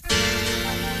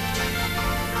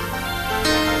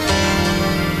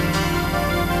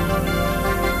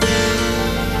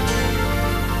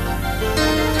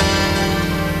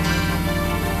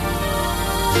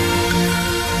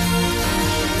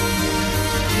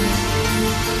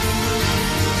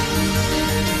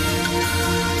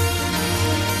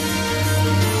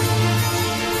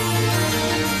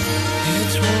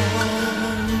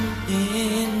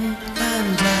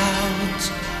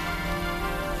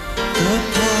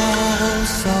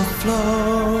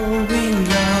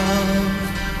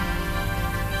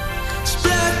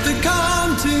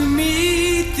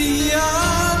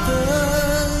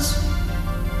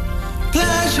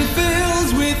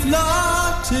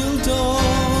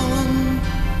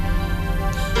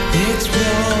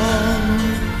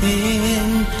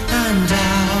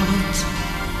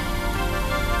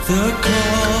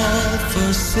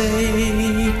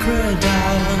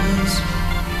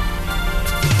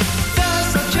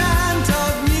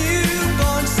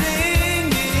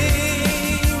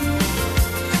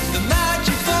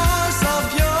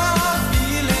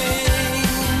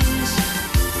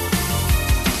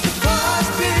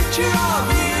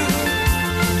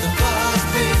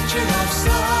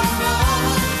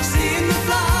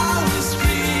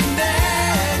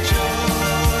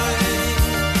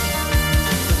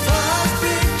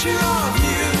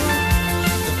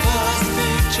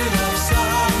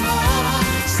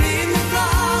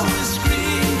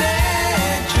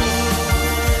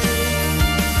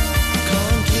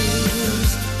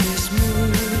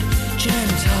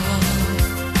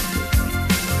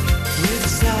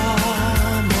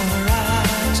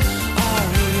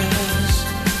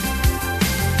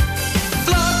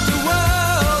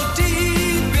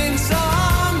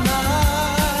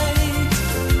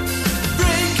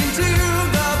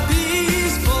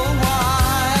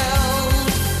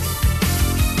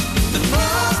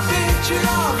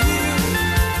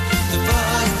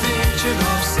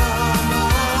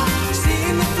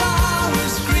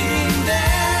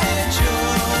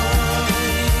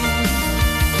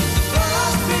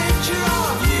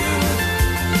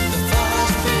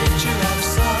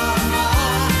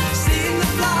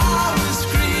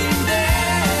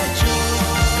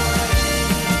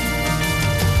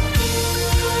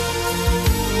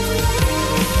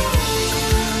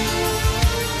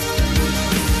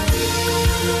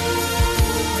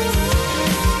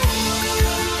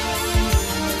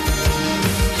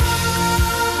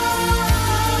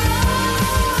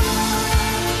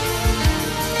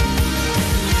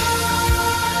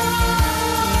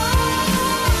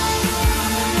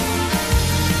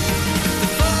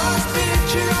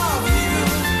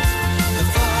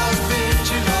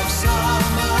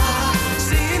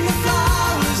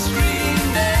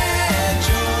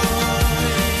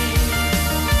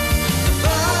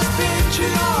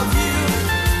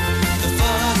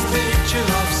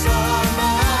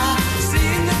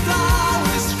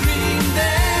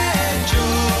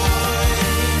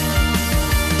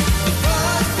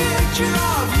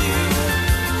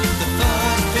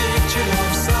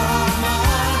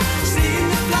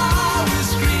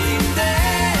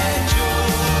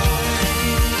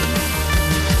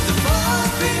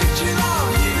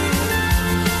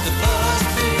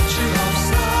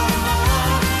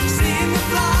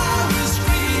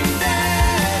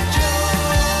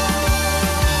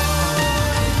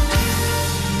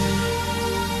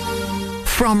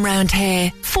 From round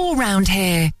here, for round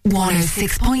here,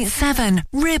 106.7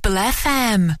 Ribble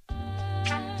FM.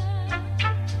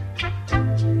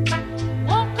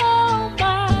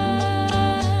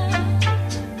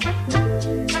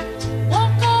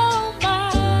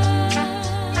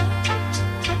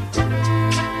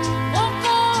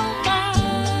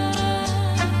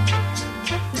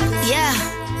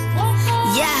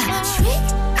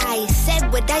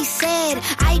 I said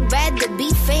I'd rather be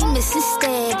famous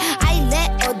instead. I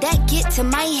let all that get to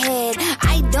my head.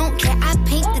 I don't care, I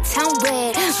paint the town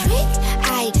red. Trick,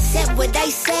 I said what I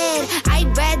said.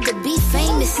 I'd rather be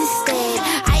famous instead.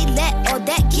 I let all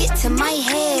that get to my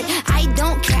head. I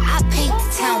don't care, I paint the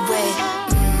town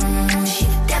red. She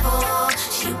the devil,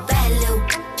 she a bad little,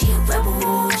 she a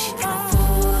rebel. She put her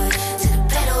foot to the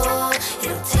pedal.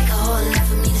 It'll take a whole lot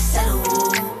for me to settle.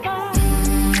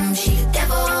 She the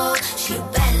devil, she a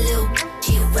bad little,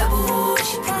 she a rebel.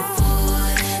 She put her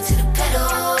foot to the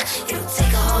pedal. It'll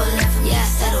take a whole lot for me to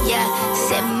settle. Yeah,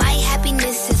 said my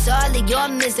happiness is all of your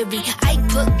misery. I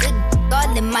put good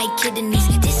all in my kidneys.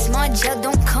 This small gel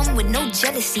don't come with no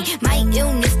jealousy. My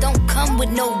illness don't come with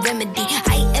no remedy.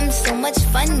 I am so much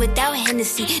fun without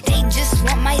Hennessy. They just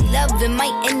want my love and my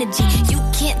energy. You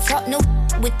can't talk no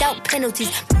without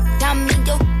penalties. I'm in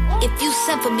your if you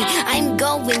send for me. I'm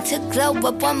going to glow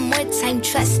up one more time,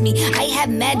 trust me. I have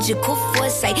magical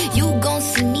foresight. You gon'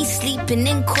 see me sleeping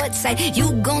in courtside.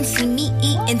 You gon' see me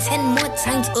eating 10 more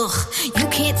times, ugh. You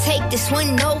can't take this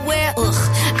one nowhere, ugh.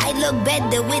 I look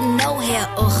better with no hair,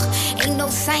 ugh. Ain't no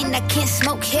sign I can't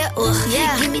smoke here, ugh.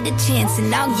 Yeah. Give me the chance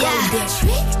and I'll go there.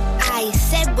 Trick, I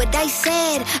said what I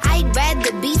said. I'd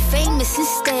rather be famous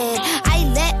instead. I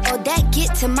let all that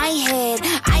get to my head.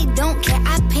 I don't care,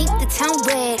 I paint the town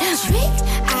red. Trick,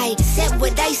 I said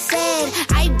what I said.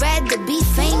 I'd rather be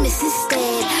famous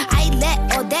instead. I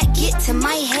let all that get to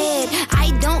my head.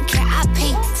 I don't care, I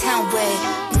paint the town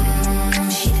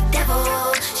red. She the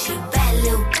devil, she a bad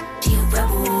little, she a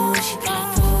rebel. She put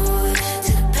her foot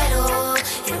to the pedal.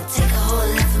 It'll take a whole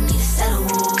lot for me to settle.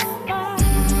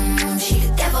 She the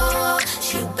devil,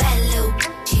 she a bad little,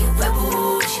 she a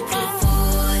rebel. She put her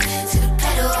foot to the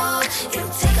pedal.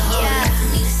 It'll take a whole lot for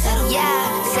me to settle.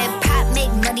 Yeah, said pop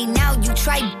make money now. You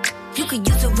try. You could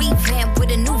use a revamp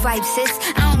with a new vibe, sis.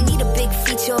 I don't need a big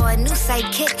feature or a new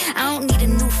sidekick. I don't need a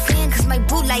new fan, cause my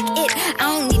boo like it. I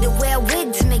don't need to wear a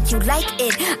wig to make you like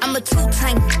it. I'm a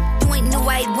two-time, you ain't knew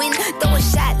I'd win. Throw a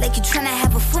shot like you tryna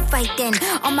have a foot fight then.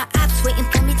 All my ops waiting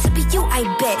for me to be you, I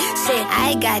bet. Said,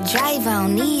 I got drive, I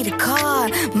don't need a car.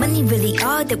 Money really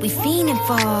all that we fiending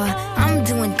for. I'm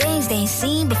doing things they ain't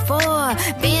seen before.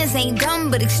 Bands ain't dumb,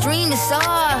 but extreme is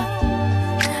all.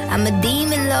 I'm a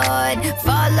demon lord,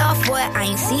 fall off what, I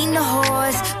ain't seen the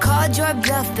horse. Called your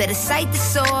bluff, better cite the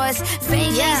source.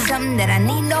 Fame ain't something that I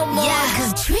need no more. Yeah,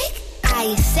 cause trick,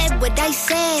 I said what I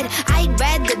said. I'd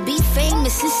rather be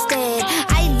famous instead.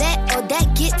 I let all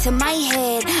that get to my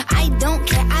head. I don't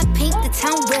care, I paint the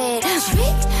town red.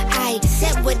 Trick, I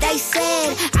said what I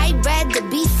said. I'd rather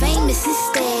be famous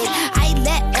instead. I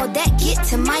let all that get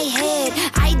to my head.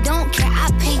 I don't care, I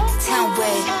paint the town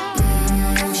red.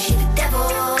 She the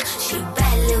devil, she a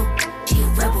bad little, she a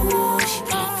rebel. She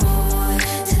put her foot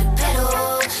to the pedal.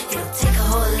 It'll take a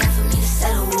whole lot for me to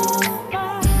settle.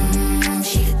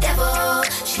 She the devil,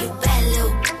 she a bad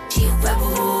little, she a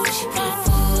rebel. She put her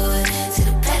foot to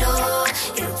the pedal.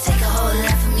 It'll take a whole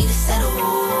lot for me to settle.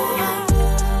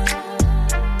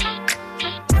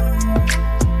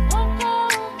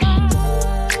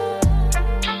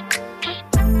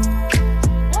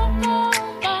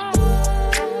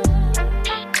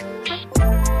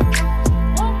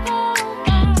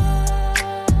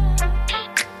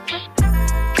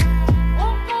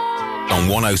 On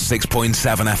 106.7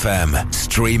 FM,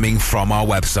 streaming from our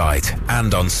website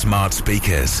and on smart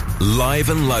speakers, live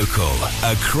and local,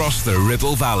 across the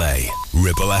Ribble Valley.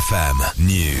 Ribble FM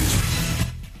News.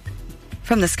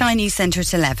 From the Sky News Centre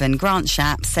at 11, Grant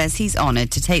Shapps says he's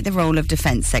honoured to take the role of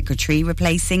Defence Secretary,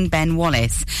 replacing Ben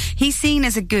Wallace. He's seen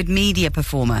as a good media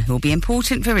performer who will be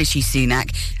important for Rishi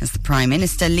Sunak as the Prime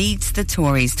Minister leads the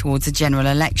Tories towards a general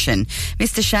election.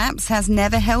 Mr Shapps has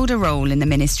never held a role in the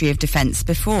Ministry of Defence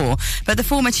before, but the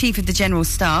former Chief of the General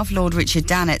Staff, Lord Richard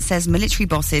Dannett, says military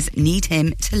bosses need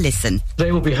him to listen.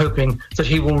 They will be hoping that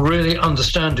he will really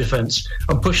understand defence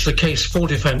and push the case for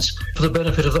defence for the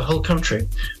benefit of the whole country,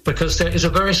 because there is a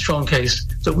very strong case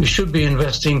that we should be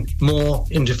investing more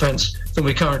in defence than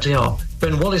we currently are.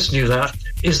 Ben Wallace knew that.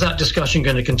 Is that discussion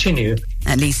going to continue?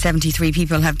 At least 73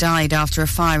 people have died after a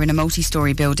fire in a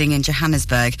multi-storey building in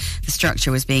Johannesburg. The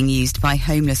structure was being used by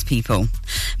homeless people.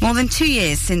 More than 2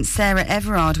 years since Sarah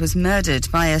Everard was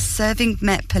murdered by a serving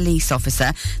Met police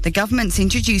officer, the government's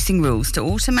introducing rules to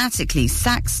automatically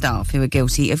sack staff who are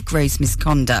guilty of gross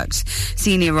misconduct.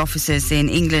 Senior officers in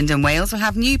England and Wales will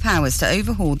have new powers to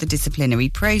overhaul the disciplinary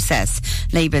process.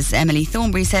 Labour's Emily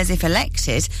Thornberry says if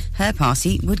elected, her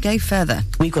party would go further.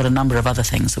 We've got a number of other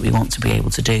things that we want to be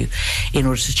able to do in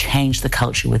order to change the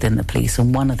culture within the police,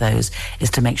 and one of those is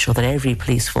to make sure that every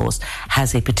police force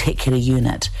has a particular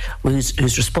unit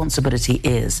whose responsibility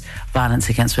is violence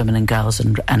against women and girls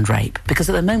and rape, because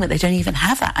at the moment they don't even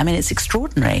have that. I mean, it's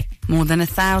extraordinary. More than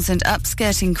 1,000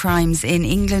 upskirting crimes in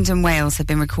England and Wales have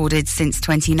been recorded since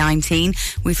 2019,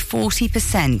 with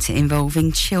 40%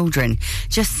 involving children.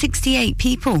 Just 68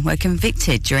 people were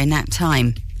convicted during that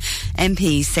time.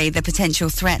 MPs say the potential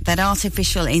threat that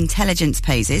artificial intelligence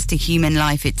poses to human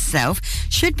life itself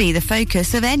should be the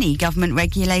focus of any government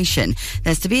regulation.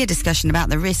 There's to be a discussion about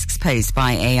the risks posed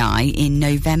by AI in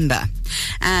November.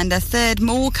 And a third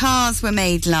more cars were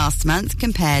made last month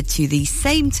compared to the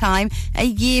same time a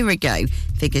year ago.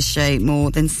 Figures show more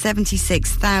than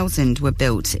 76,000 were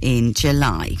built in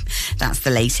July. That's the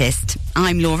latest.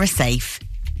 I'm Laura Safe.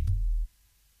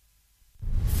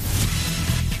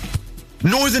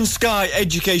 Northern Sky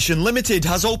Education Limited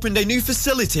has opened a new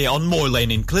facility on Moor Lane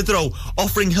in Clitheroe,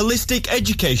 offering holistic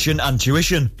education and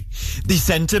tuition. The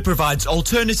centre provides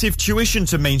alternative tuition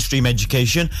to mainstream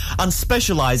education and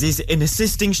specialises in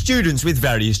assisting students with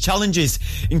various challenges,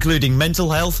 including mental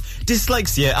health,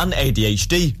 dyslexia and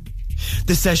ADHD.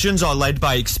 The sessions are led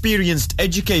by experienced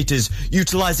educators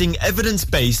utilising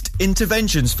evidence-based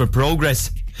interventions for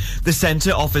progress. The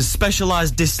centre offers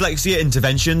specialised dyslexia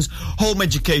interventions, home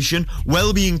education,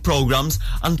 wellbeing programmes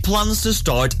and plans to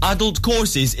start adult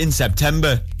courses in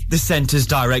September. The centre's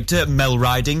director, Mel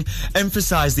Riding,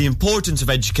 emphasised the importance of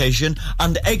education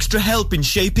and extra help in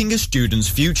shaping a student's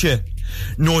future.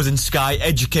 Northern Sky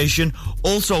Education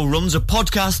also runs a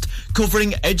podcast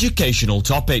covering educational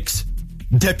topics.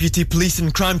 Deputy Police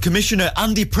and Crime Commissioner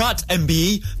Andy Pratt,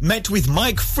 MBE, met with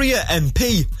Mike Freer,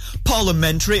 MP,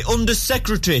 Parliamentary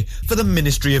Under-Secretary for the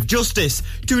Ministry of Justice,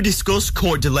 to discuss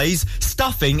court delays,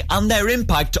 staffing and their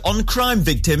impact on crime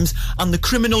victims and the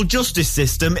criminal justice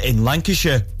system in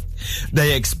Lancashire.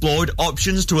 They explored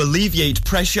options to alleviate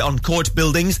pressure on court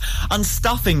buildings and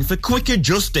staffing for quicker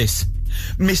justice.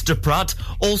 Mr Pratt,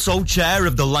 also chair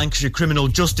of the Lancashire Criminal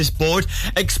Justice Board,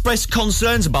 expressed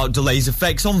concerns about delays'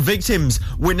 effects on victims,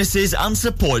 witnesses and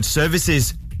support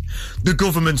services. The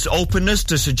government's openness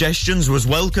to suggestions was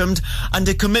welcomed and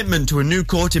a commitment to a new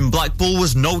court in Blackpool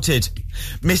was noted.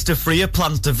 Mr Freer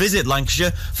plans to visit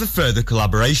Lancashire for further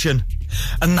collaboration.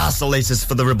 And that's the latest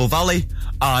for the Ribble Valley.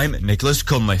 I'm Nicholas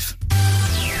Cunliffe.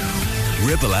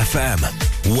 Ribble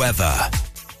FM. Weather.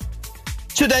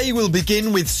 Today will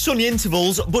begin with sunny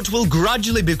intervals but will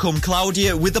gradually become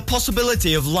cloudier with the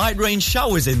possibility of light rain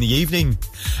showers in the evening.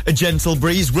 A gentle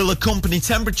breeze will accompany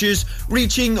temperatures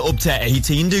reaching up to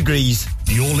 18 degrees.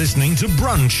 You're listening to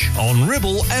Brunch on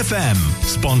Ribble FM,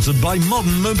 sponsored by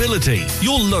Modern Mobility,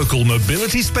 your local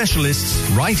mobility specialists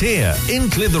right here in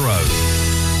Clitheroe.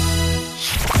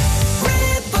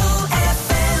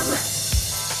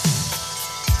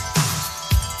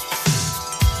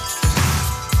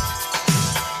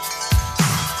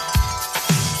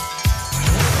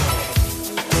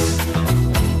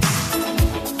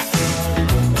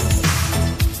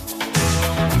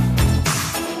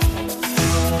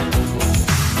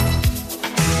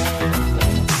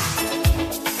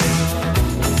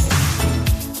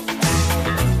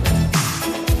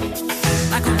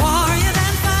 Like a warrior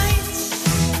that fights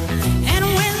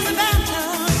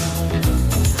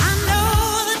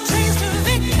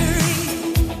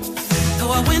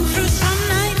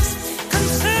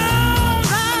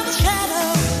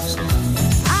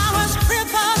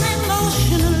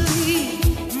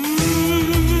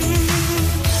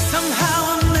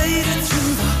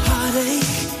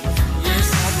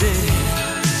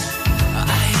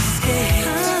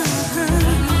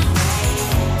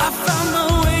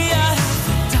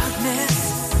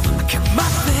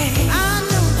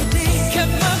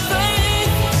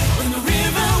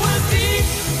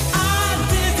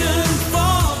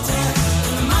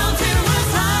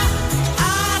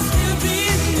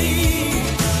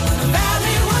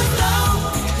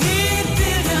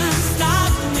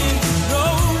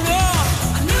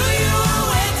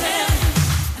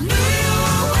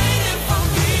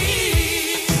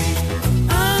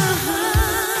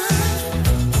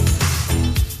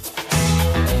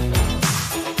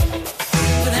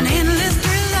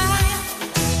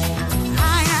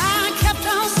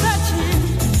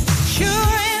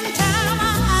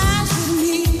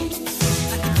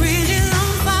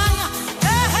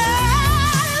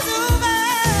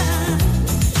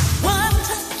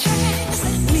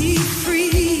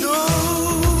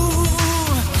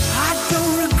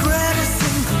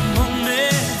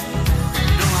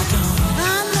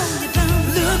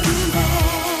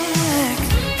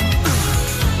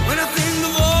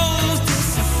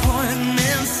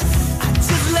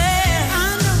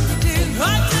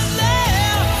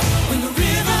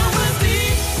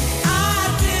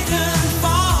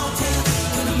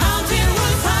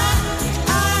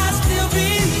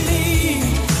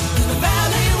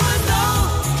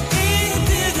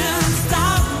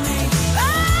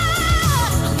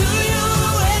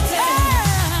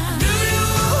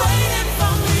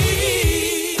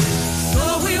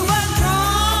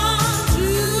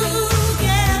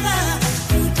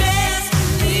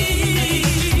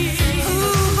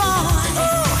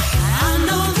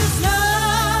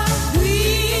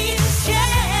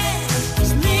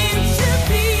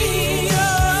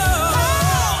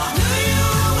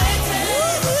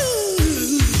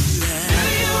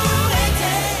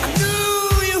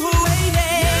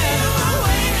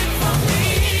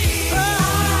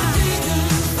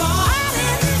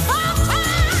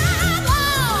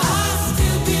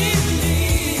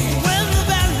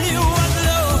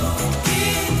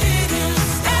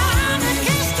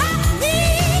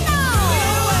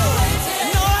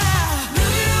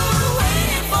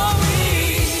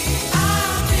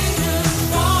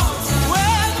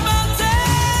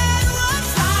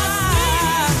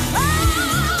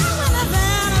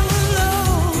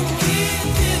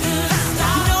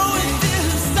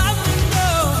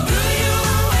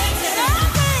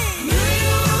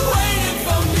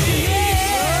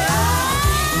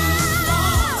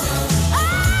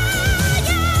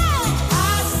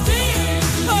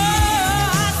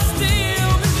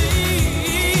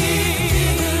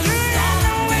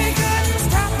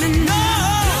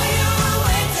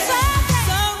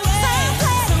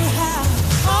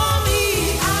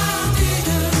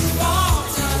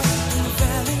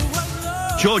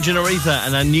George and Aretha,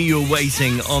 and I Knew You Were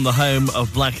Waiting on the home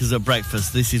of Blackers at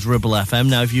Breakfast. This is Ribble FM.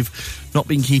 Now, if you've not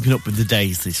been keeping up with the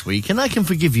days this week, and I can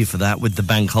forgive you for that with the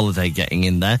bank holiday getting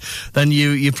in there, then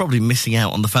you're probably missing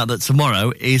out on the fact that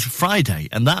tomorrow is Friday,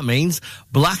 and that means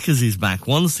Blackers is back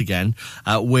once again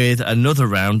with another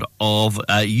round of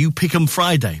You Pick 'em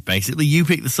Friday. Basically, you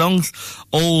pick the songs,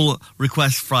 all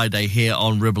Request Friday here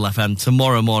on Ribble FM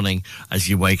tomorrow morning as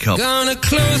you wake up. Gonna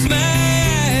close my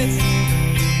eyes,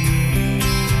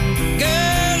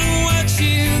 girl, watch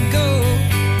you go,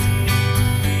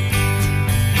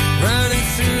 running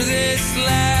through this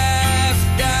life,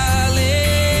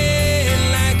 darling,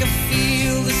 like I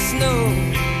feel the snow,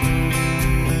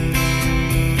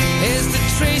 as the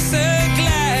tracer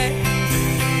glides,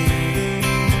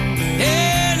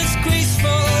 and its graceful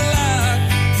arc,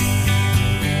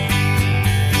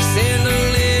 send a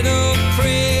little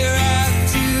prayer out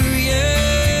to you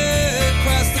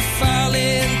across the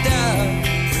falling dark.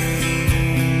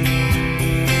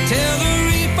 Tell the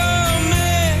reaper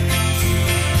man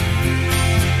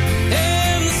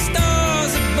and the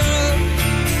stars above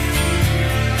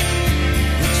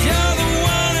that you're the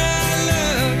one I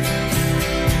love.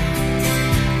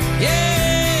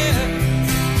 Yeah,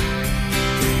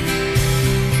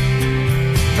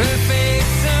 perfect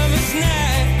summer's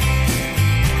night.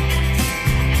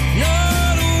 No,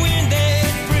 the wind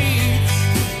that breathes,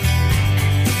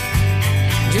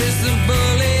 just the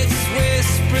bullets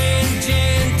whispering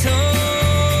gentle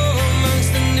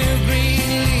amongst the new green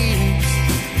leaves.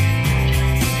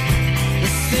 The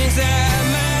things I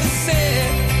might have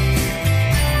said,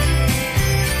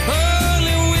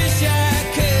 only wish I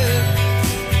could.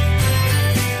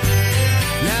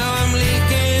 Now I'm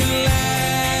leaking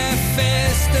life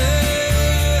faster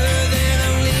than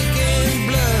I'm leaking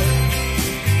blood.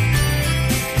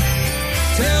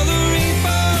 Tell the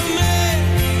reaper man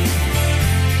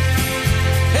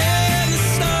and the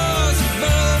stars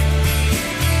above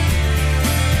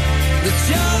that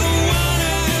you're the one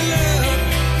I love.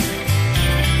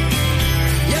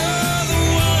 You're the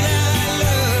one I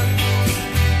love.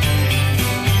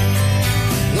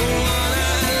 The one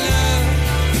I love.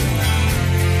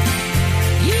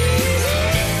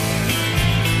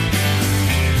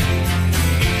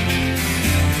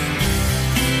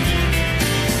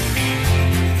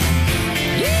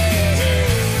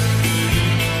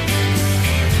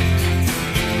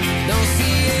 Don't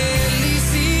see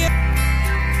Elysia,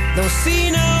 don't see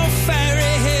no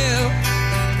fairy hill,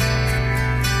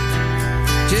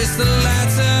 just the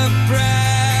lights of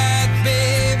bright,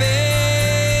 baby,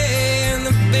 in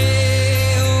the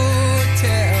Bay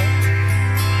Hotel.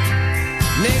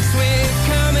 Next wave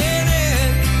coming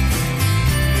in,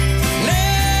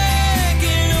 like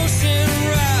an ocean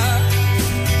rock.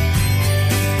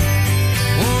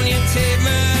 Won't you take my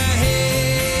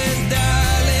hand,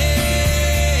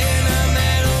 darling, on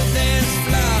that old dance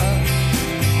floor?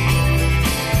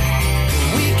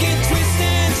 We can twist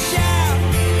and shout,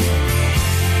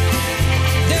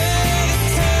 the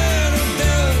turtle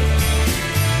dove,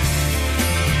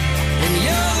 and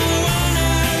you're the one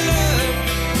I love.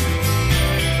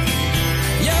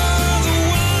 You're the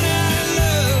one I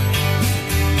love.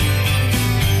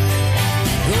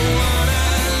 The one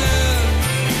I love.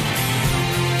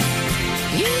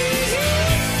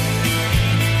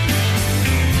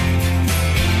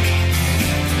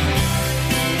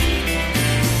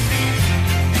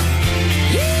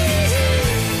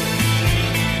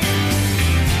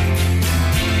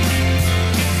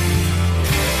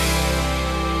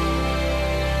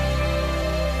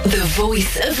 The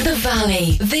voice of the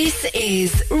valley. This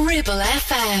is Ribble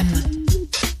FM.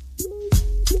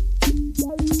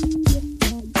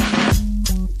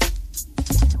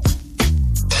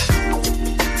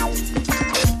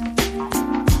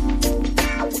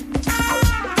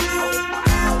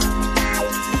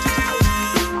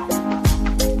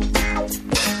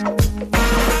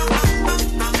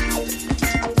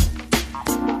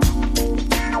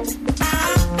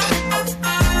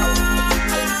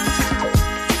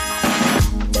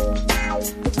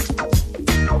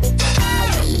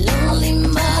 Lord,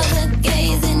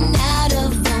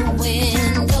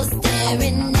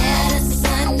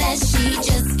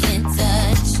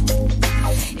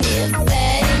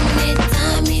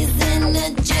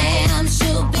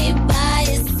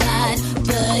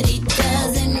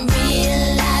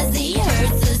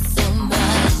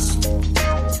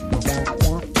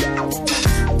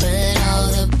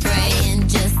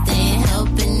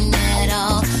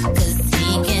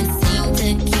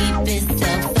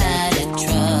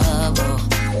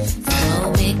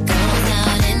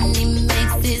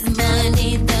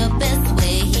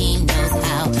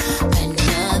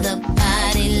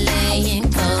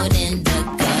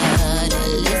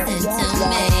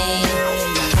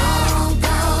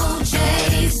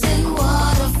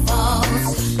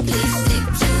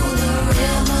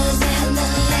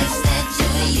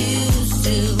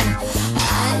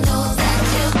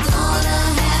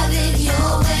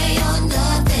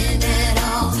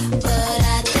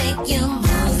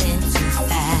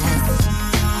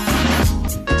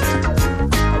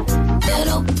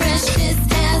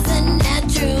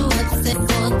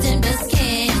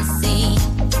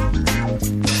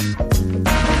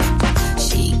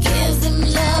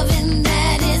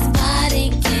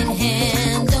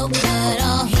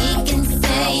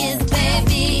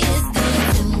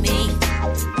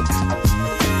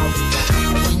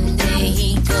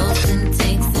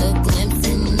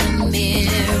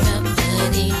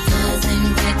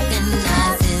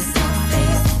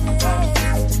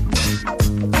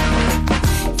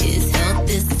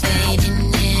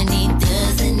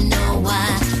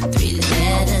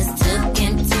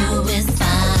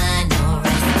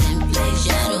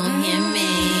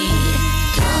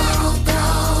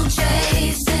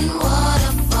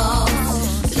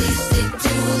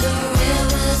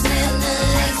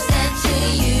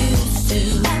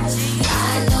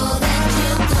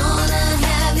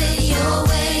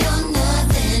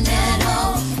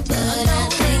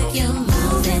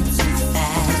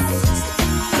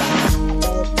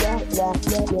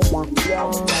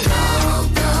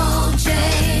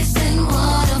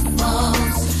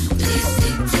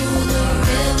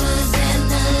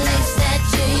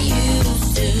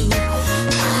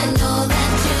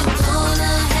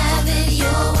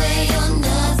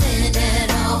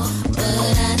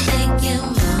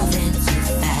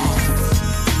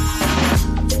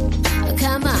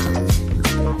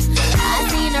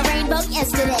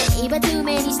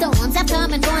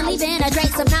 coming, going, leaving a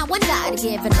trace of not one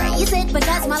God-given reason.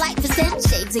 Because my life is 10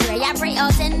 shades of gray. I pray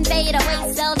all 10 fade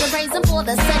away, seldom praise him for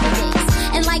the sunny days.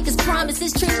 And like his promise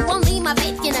is true, only my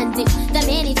faith can undo the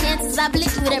many chances I blew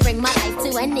to bring my life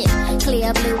to an end.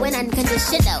 Clear blue and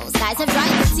unconditional skies have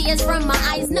dried the tears from my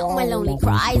eyes. No more lonely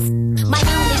cries. My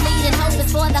only leading hope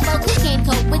is for the folk who can't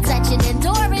cope with such an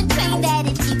enduring pain that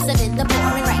it keeps them in the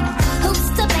pouring rain. Who's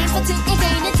to blame for tooting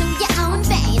gain into your own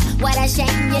vein? What a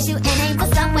shame, you shoot an aim for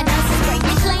someone else's brain.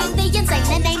 You claim the insane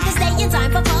and aim to stay in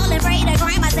time for falling prey to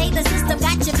crime. I say the system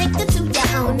got you victim to your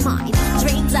own mind.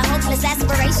 Dreams are hopeless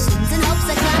aspirations and hopes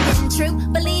are coming true.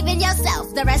 Believe in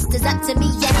yourself, the rest is up to me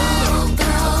and you. Don't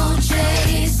go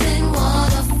chasing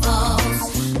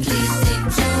waterfalls. Please stick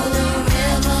to the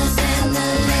rivers and the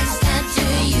lakes that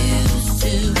you're used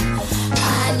to.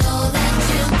 I know that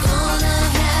you're gonna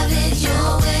have it your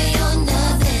way or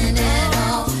nothing at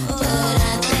all, but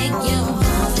I think you're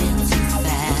moving too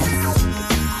fast.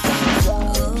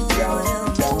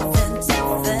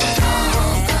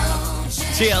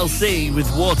 TLC with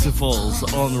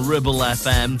Waterfalls on Ribble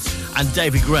FM and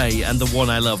David Gray and The One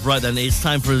I Love. Right then, it's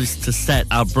time for us to set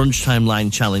our Brunch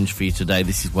Timeline challenge for you today.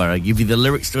 This is where I give you the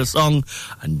lyrics to a song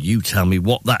and you tell me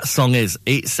what that song is.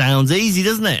 It sounds easy,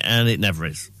 doesn't it? And it never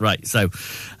is. Right, so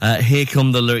here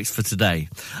come the lyrics for today.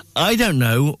 I don't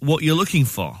know what you're looking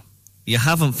for. You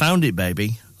haven't found it,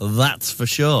 baby. That's for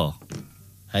sure.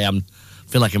 Hey, I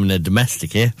feel like I'm in a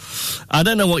domestic here. I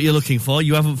don't know what you're looking for.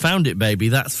 You haven't found it, baby.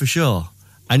 That's for sure.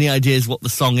 Any ideas what the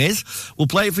song is? We'll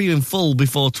play it for you in full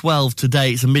before 12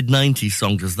 today. It's a mid-90s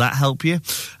song. Does that help you?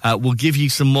 We'll give you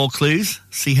some more clues.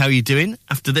 See how you're doing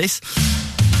after this.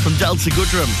 From Delta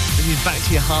Goodrum, this is Back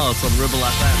to Your Heart on Ribble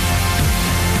FM.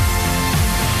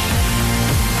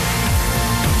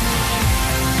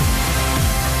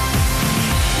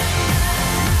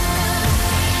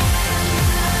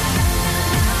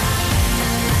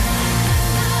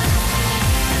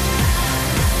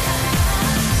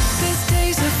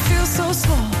 So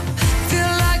small,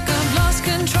 feel like I've lost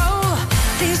control.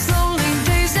 These lonely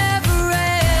days never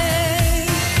end.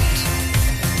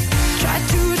 Try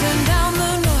to turn down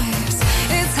the noise.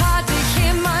 It's hard to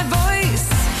hear my voice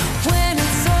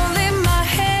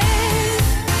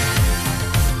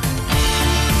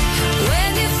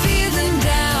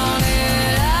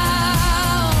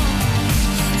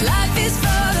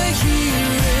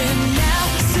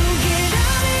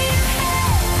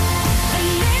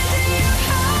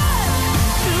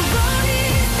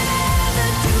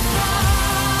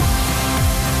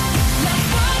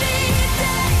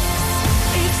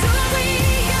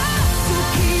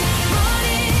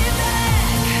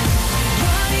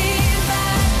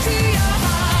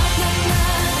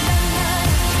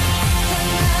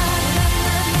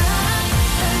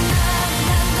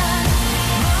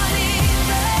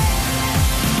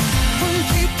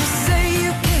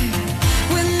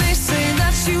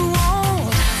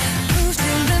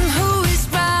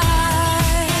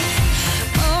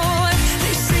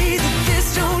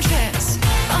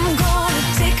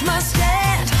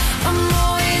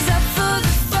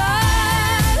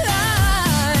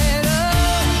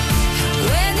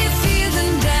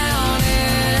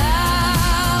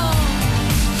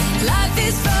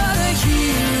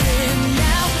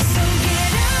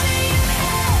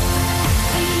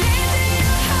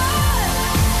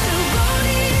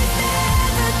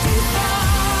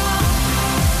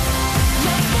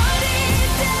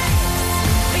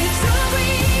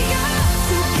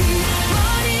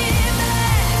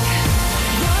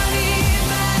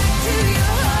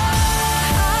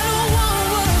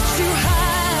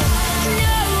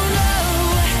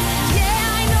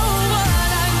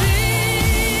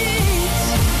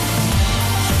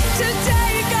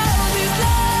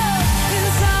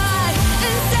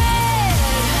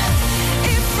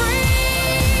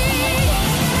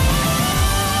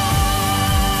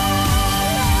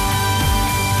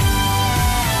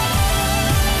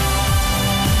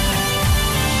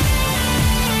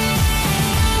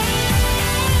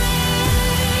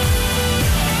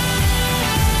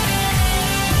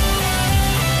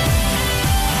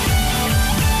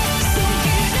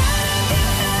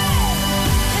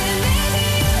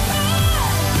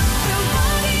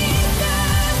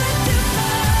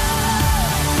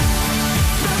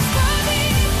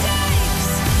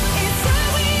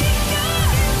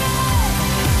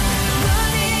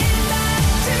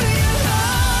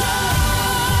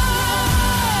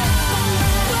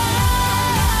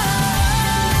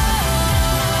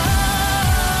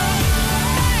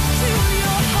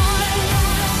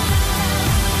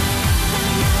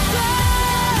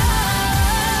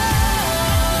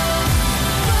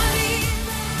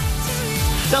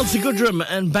Delta Goodrum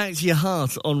and Back to Your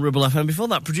Heart on Ribble FM. Before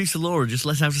that, producer Laura just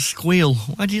let out a squeal.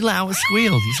 Why do you let out a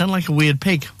squeal? You sound like a weird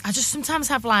pig. I just sometimes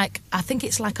have, like, I think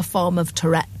it's like a form of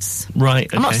Tourette's. Right,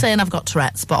 okay. I'm not saying I've got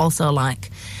Tourette's, but also,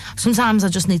 like, sometimes I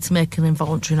just need to make an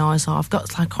involuntary noise, or I've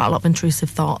got, like, quite a lot of intrusive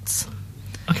thoughts.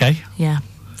 Okay. Yeah.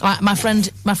 Like, my friend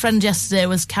yesterday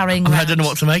was carrying I don't know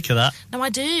what to make of that. No, I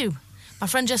do. My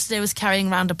friend yesterday was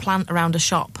carrying around a plant around a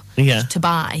shop to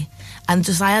buy, and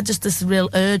I had this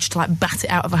real urge to, like, bat it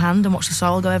out of her hand and watch the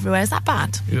soil go everywhere. Is that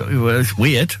bad? Well, it's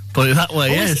weird, but that way,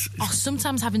 yes. I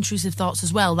sometimes have intrusive thoughts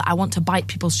as well that I want to bite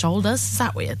people's shoulders. Is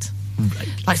that weird? Right.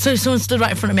 Like, so if someone stood right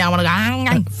in front of me, I want to go,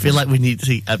 I feel like we need to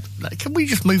see... can we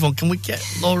just move on? Can we get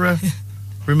Laura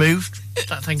removed?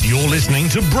 That thing. You're listening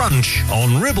to Brunch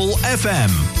on Ribble FM,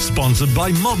 sponsored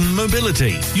by Modern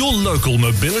Mobility, your local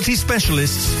mobility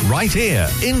specialists right here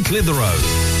in Clitheroe.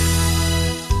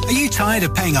 Are you tired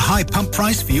of paying a high pump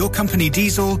price for your company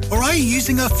diesel? Or are you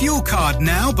using a fuel card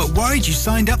now but worried you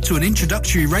signed up to an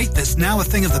introductory rate that's now a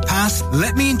thing of the past?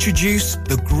 Let me introduce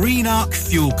the Green Arc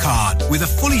Fuel Card. With a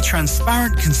fully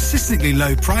transparent, consistently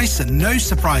low price and no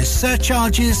surprise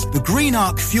surcharges, the Green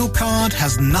Arc Fuel Card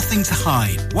has nothing to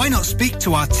hide. Why not speak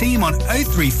to our team on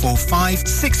 0345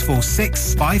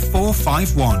 646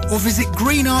 5451 or visit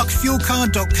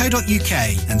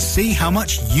greenarcfuelcard.co.uk and see how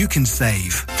much you can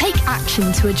save. Take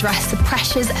action to address the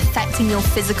pressures affecting your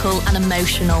physical and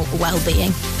emotional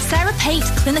well-being. Sarah Pate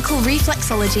Clinical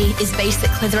Reflexology is based at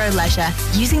Clitheroe Leisure.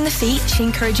 Using the feet, she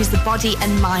encourages the body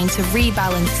and mind to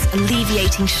rebalance,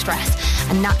 alleviating stress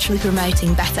and naturally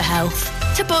promoting better health.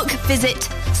 To book, visit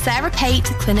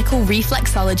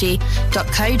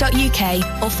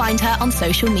sarahpateclinicalreflexology.co.uk or find her on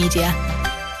social media.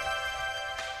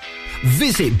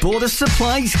 Visit Border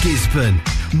Supplies Gisborne.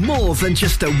 More than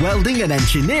just a welding and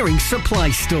engineering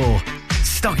supply store.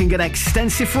 Stocking an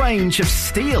extensive range of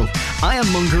steel,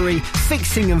 ironmongery,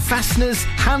 fixing and fasteners,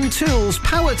 hand tools,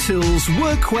 power tools,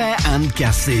 workwear and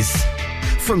gases.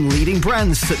 From leading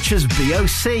brands such as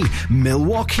BOC,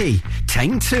 Milwaukee,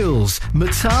 Tang Tools,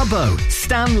 Metabo,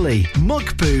 Stanley,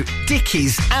 Muck Boot,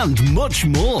 Dickies and much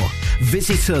more.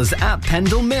 Visit us at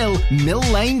Pendle Mill, Mill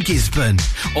Lane, Gisborne,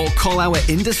 or call our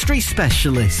industry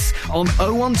specialists on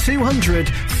 01200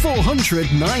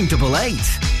 400 988.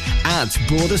 At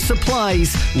Border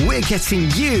Supplies, we're getting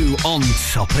you on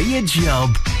top of your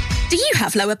job. Do you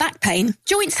have lower back pain,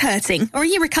 joints hurting, or are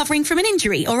you recovering from an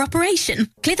injury or operation?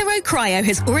 Clitheroe Cryo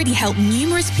has already helped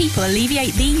numerous people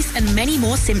alleviate these and many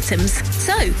more symptoms.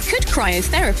 So, could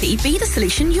cryotherapy be the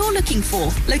solution you're looking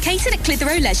for? Located at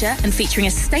Clitheroe Leisure and featuring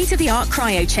a state-of-the-art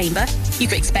cryo chamber, you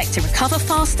can expect to recover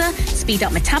faster, speed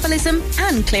up metabolism,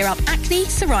 and clear up acne,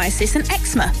 psoriasis, and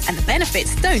eczema. And the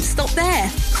benefits don't stop there.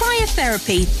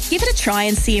 Cryotherapy. Give it a try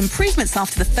and see improvements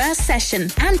after the first session,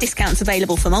 and discounts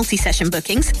available for multi-session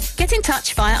bookings. Get in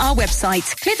touch via our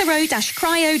website,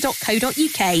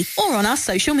 clitheroe-cryo.co.uk, or on our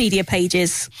social media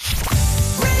pages.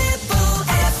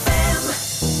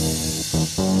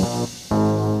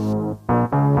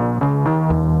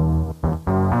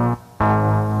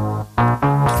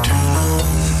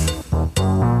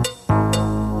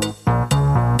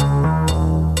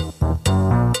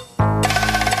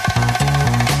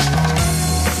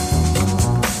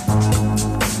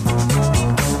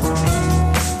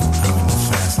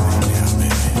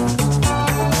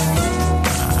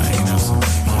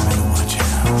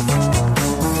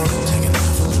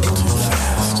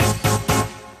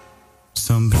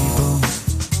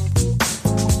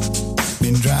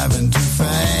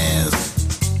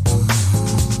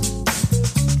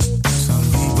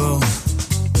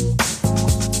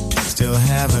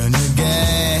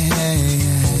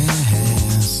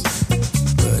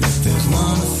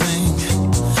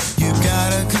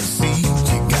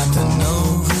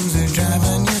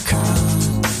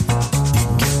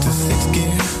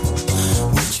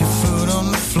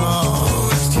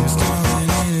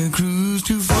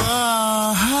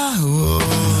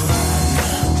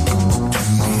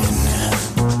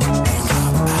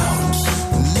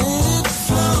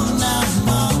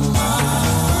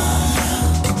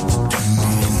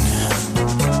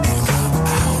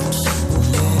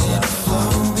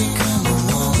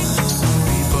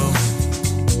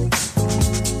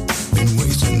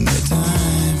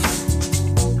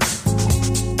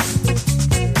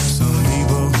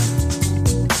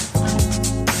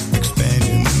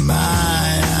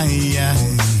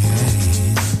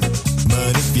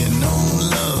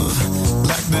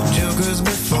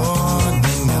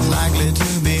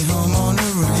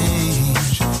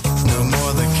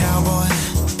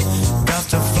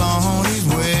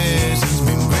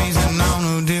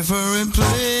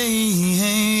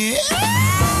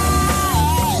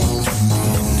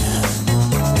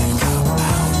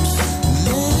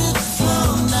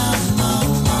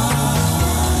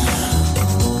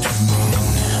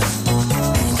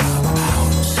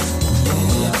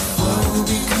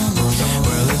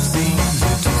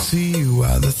 see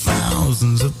why the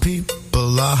thousands of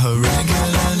people are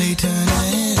regularly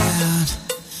turning out.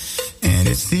 And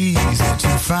it's easy to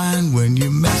find when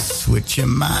you mess with your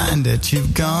mind that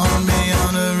you've gone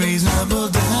beyond a reasonable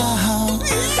doubt.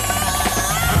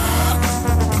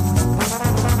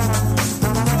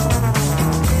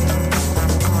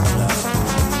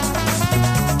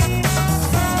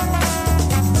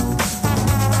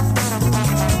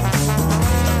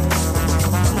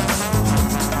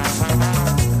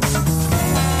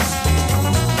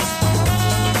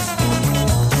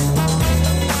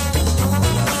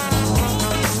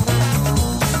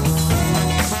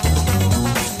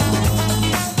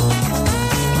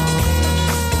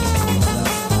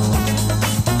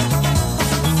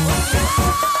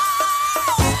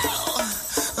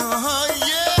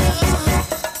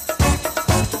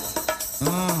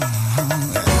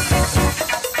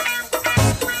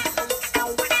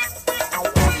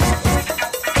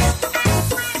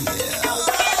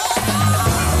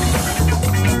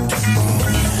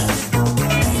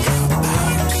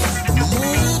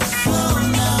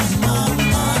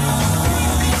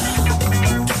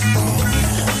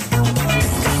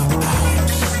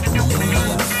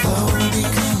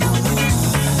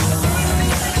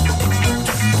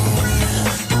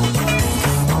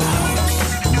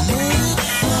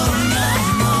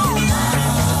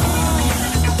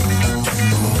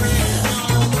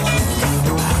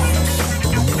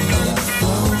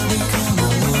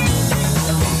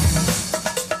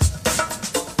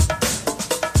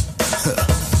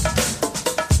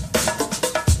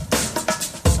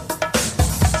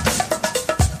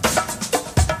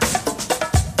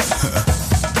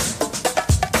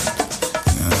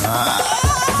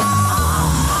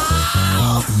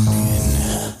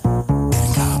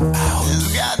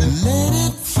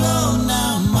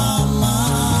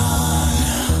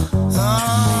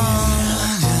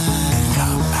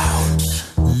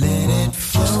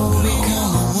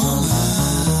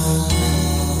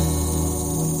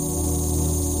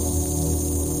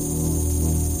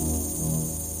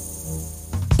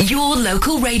 Your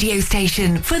local radio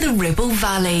station for the Ribble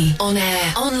Valley. On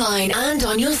air, online and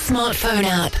on your smartphone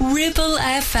app. Ribble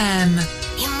FM.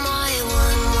 You're my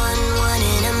one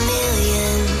in a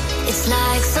million. It's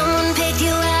like someone picked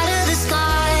you out of the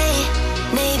sky.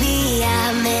 Maybe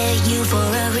I met you for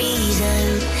a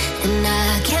reason. And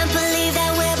I can't believe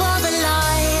that we're both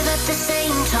alive at the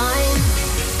same time.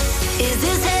 Is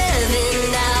this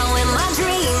heaven now? Am I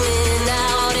dreaming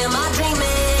out? Am I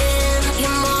dreaming?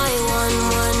 You're my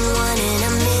one in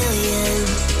a million.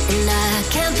 And I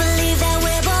can't believe that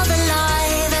we're both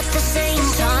alive at the same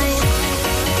time.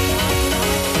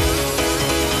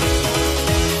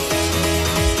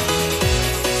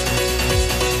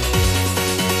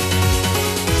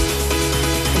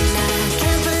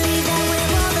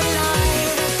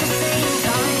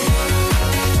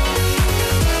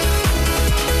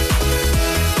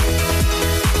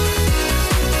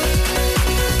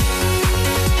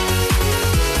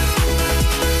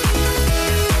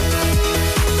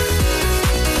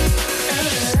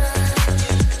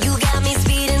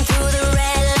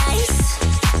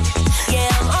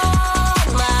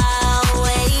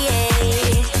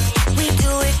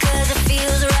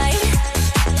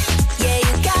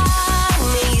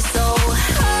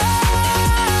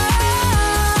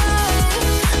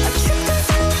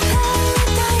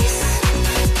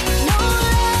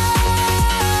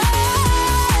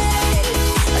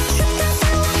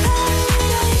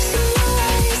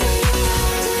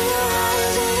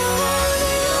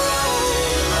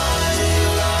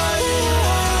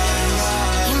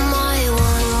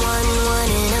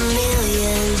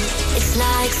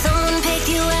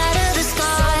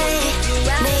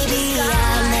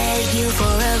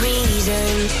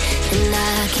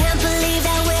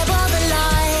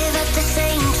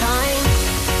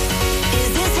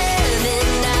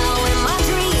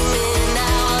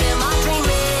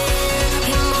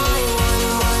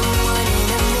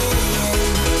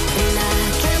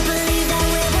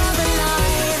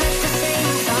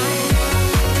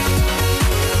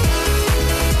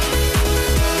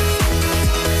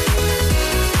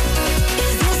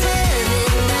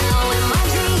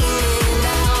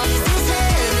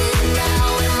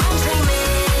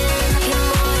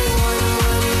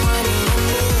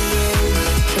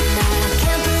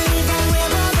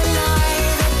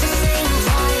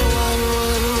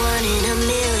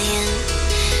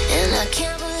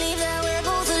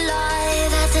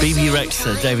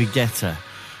 David Guetta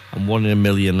and 1 in a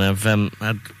Million. I've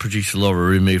had producer Laura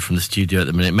removed from the studio at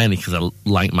the minute, mainly because I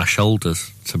like my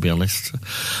shoulders, to be honest.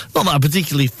 Not that I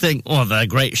particularly think, oh, they're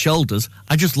great shoulders.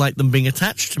 I just like them being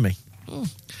attached to me.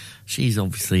 She's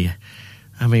obviously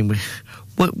I mean,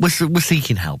 we're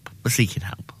seeking help. We're seeking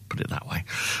help. Put it that way.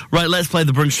 Right, let's play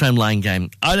the Brunch Time line game.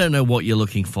 I don't know what you're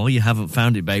looking for. You haven't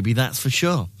found it, baby. That's for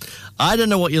sure. I don't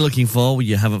know what you're looking for.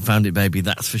 You haven't found it, baby.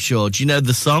 That's for sure. Do you know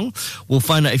the song? We'll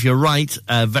find out if you're right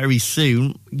very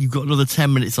soon. You've got another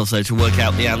 10 minutes or so to work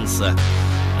out the answer.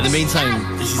 In the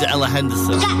meantime, this is Ella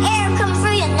Henderson. Got air coming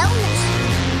through your nose.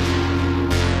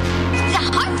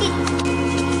 Got heartbeat.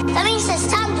 That means it's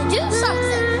time to do something.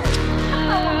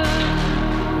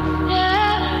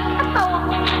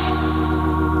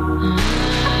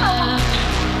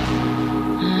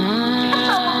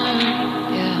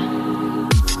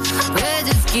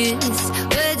 Kids,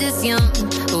 we're just young,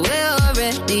 but we're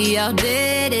already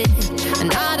outdated.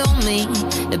 And I don't mean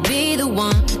to be the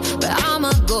one, but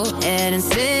I'ma go ahead and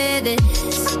say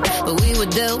this. But we were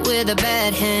dealt with a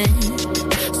bad hand,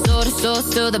 sold the source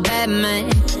to the bad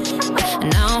man,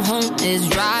 and now home is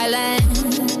dry land.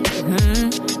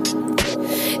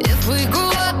 If we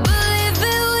grew up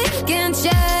believing we can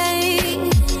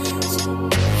change,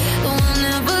 we'll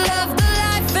never love the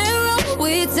life and road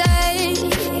we take.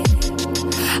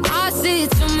 I see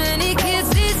too many kids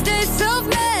these days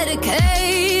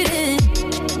self-medicating.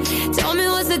 Tell me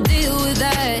what's the deal with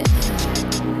that?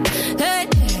 Hey.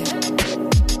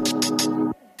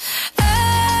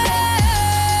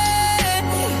 Hey.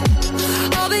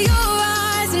 I'll be your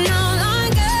eyes and all I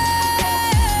get.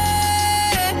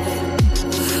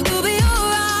 We'll be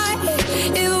alright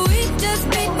if we just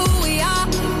be who we are.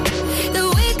 That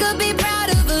we could be proud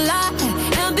of a lot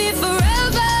and be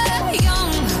forever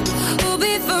young. We'll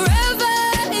be forever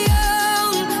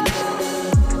young.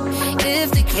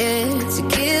 If they care to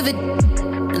give it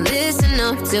and listen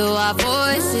up to our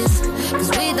voices, 'cause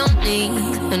we don't need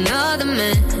another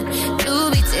man to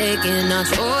be taking our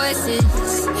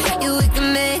choices. Yeah, we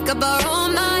can make up our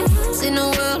own minds in a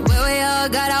world where we all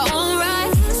got our own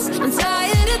rights. I'm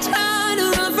tired of trying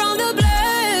to run from the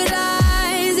blurred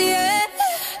lines, yeah.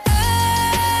 Hey.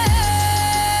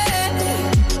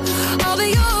 I'll be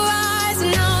your eyes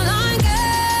and all I get.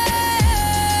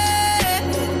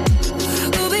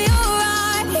 We'll be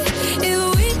alright if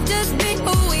we just be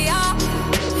who we are.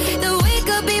 That we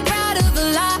could be proud of a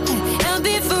lot and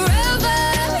be forever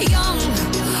young.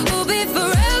 We'll be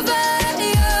forever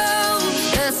young.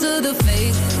 Less of the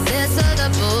faith, less of the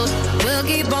bull. We'll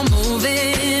keep on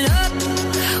moving up.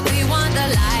 We want the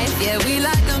life, yeah, we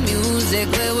like the music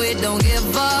where we don't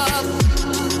give up.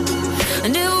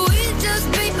 And if we just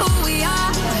be who we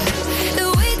are, then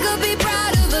we could be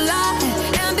proud of a lot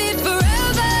and be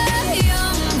forever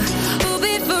young. We'll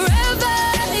be forever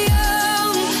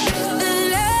young.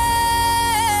 And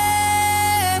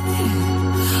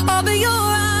I'll be your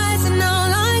eyes and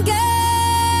all I get.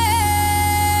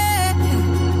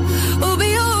 We'll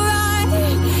be alright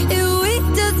if we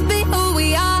just be who we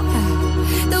are.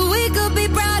 That we could be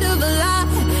proud of a lot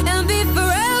and be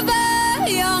forever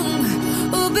young.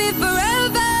 We'll be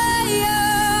forever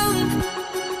young.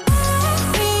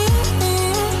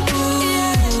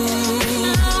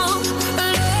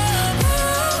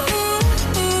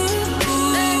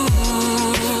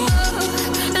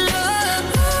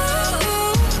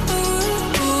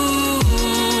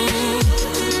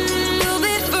 We'll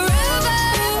be forever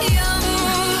young.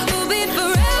 We'll be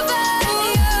forever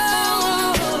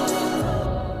young.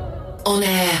 On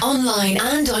air, online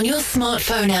and on your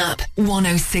smartphone app.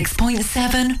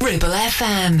 106.7 Ribble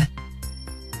FM.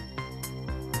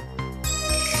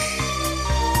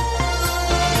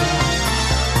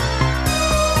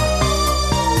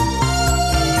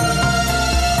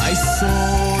 I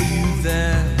saw you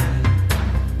there,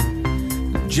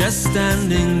 just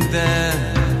standing there,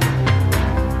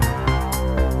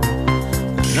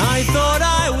 and I thought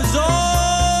I was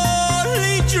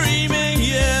only dreaming,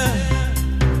 yeah.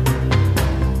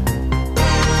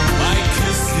 I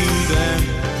kissed you then,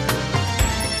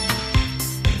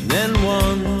 and then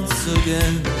once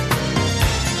again.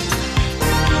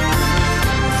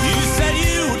 You said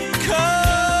you would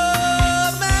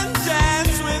come and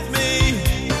dance with me.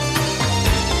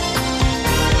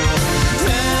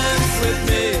 Dance with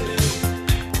me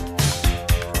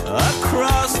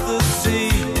across the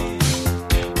sea.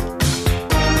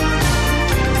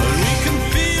 We can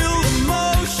feel the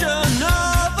motion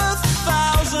of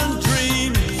 1,000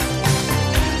 dreams.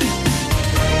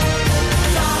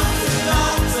 Doctor,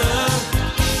 doctor,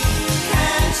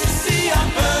 can't you see I'm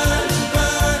burning,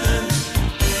 burning?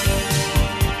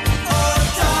 Oh,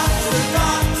 doctor,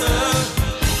 doctor,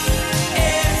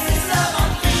 is this love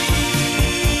I'm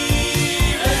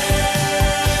feeling?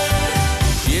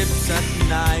 Ships at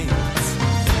night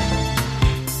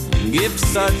give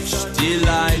such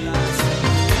delight.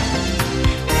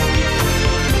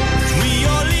 We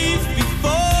are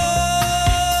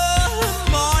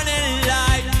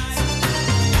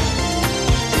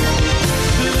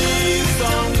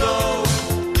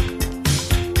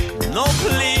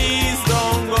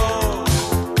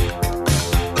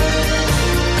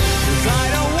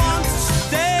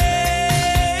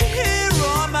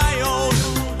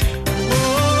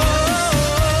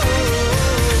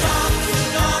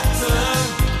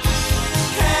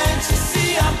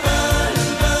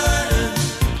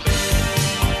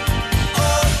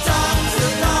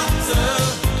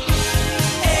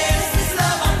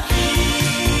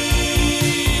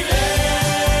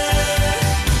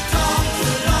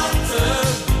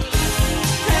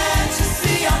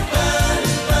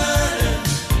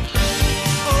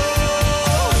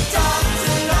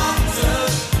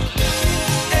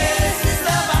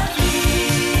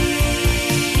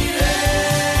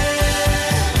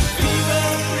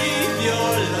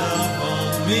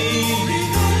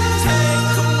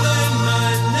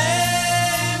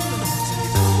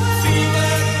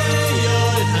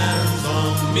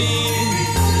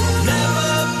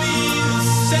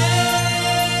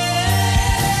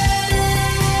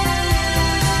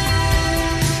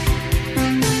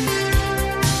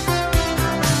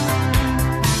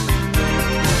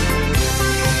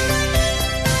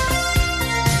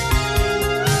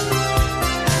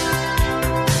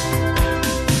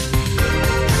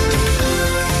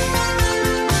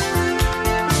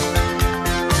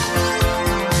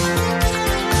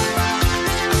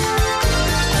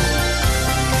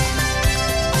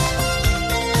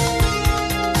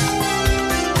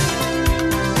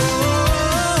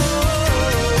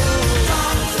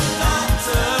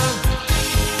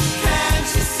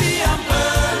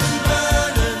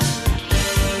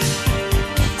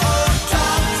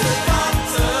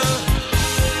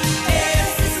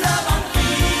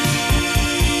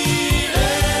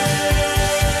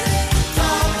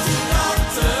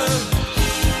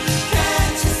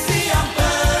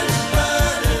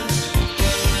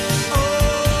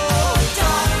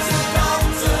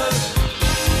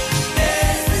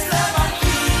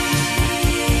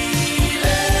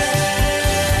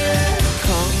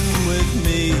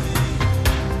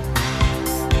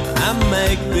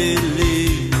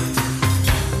believe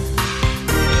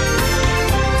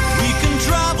we can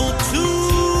travel to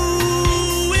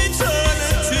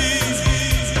eternity.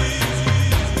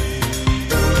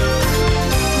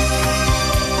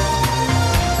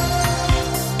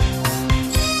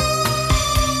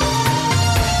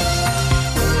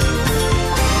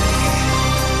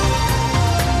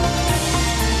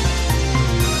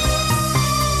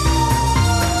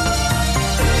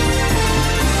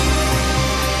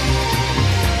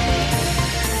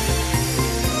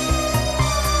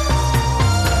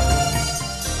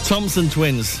 Thompson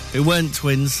twins, who weren't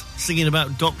twins, singing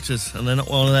about doctors, and they're not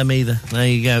one of them either. There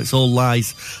you go, it's all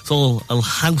lies. It's all a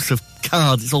house of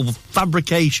cards. It's all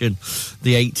fabrication,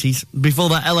 the 80s. Before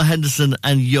that, Ella Henderson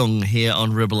and Young here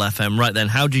on Ribble FM. Right then,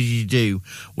 how did you do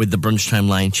with the Brunchtime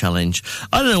Line Challenge?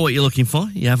 I don't know what you're looking for.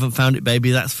 You haven't found it,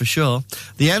 baby, that's for sure.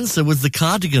 The answer was the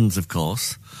Cardigans, of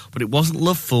course, but it wasn't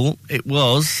Love Fool. It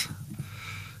was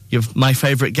my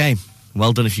favourite game.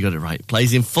 Well done if you got it right.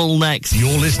 Plays in full next.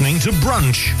 You're listening to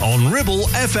Brunch on Ribble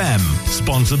FM.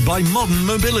 Sponsored by Modern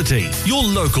Mobility. Your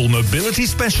local mobility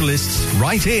specialists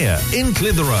right here in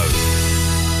Clitheroe.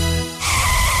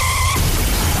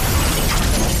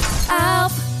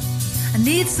 Help, I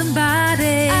need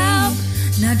somebody. Help,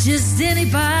 not just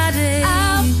anybody.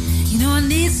 Help, you know I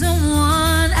need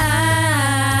someone.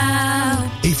 Help.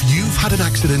 If you've had an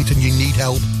accident and you need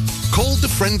help, call the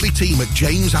friendly team at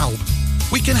James Alp.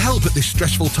 We can help at this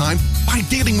stressful time by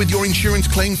dealing with your insurance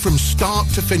claim from start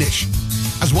to finish.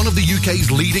 As one of the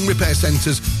UK's leading repair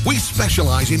centres, we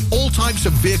specialise in all types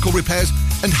of vehicle repairs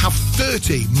and have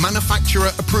 30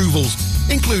 manufacturer approvals,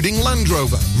 including Land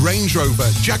Rover, Range Rover,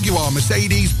 Jaguar,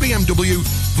 Mercedes, BMW,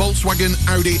 Volkswagen,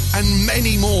 Audi and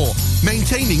many more,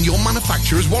 maintaining your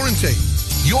manufacturer's warranty.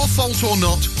 Your fault or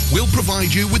not, we'll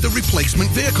provide you with a replacement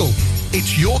vehicle.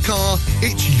 It's your car,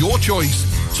 it's your choice.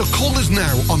 So call us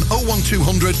now on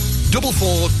 01200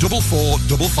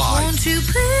 444455. Won't you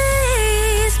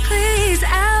please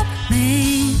help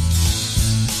me?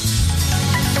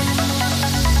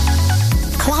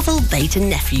 Clavel Bait and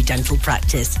Nephew Dental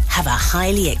Practice have a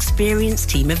highly experienced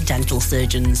team of dental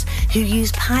surgeons who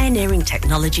use pioneering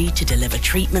technology to deliver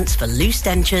treatments for loose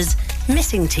dentures,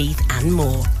 missing teeth and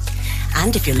more.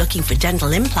 And if you're looking for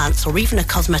dental implants or even a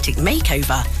cosmetic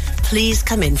makeover, please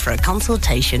come in for a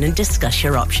consultation and discuss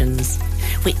your options.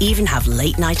 We even have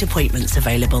late night appointments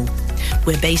available.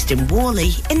 We're based in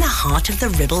Worley in the heart of the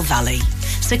Ribble Valley.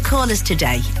 So call us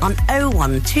today on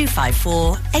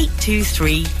 01254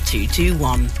 823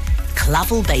 221.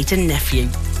 Clavel Bait and Nephew,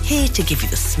 here to give you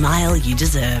the smile you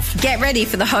deserve. Get ready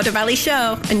for the Hodder Valley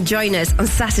Show and join us on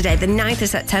Saturday the 9th of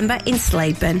September in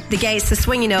Sladeburn. The gates are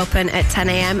swinging open at 10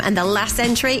 a.m. and the last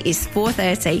entry is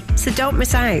 4:30, so don't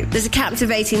miss out. There's a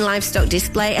captivating livestock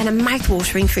display and a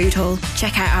mouth-watering food hall.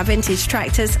 Check out our vintage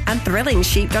tractors and thrilling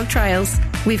sheepdog trials.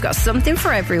 We've got something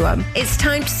for everyone. It's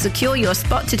time to secure your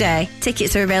spot today.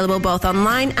 Tickets are available both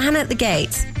online and at the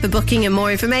gates. For booking and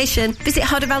more information, visit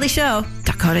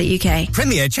hoddervalleyshow.co.uk.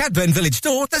 Premier Chadburn Village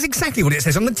Store does exactly what it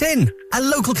says on the tin. A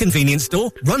local convenience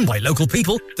store run by local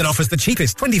people that offers the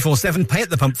cheapest 24/7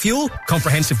 pay-at-the-pump fuel,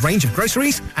 comprehensive range of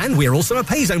groceries, and we're also a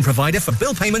pay zone provider for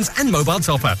bill payments and mobile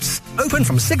top-ups. Open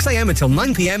from 6 a.m. until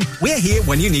 9 p.m. We're here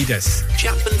when you need us.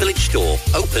 Chapman Village Store,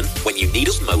 open when you need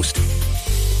us most.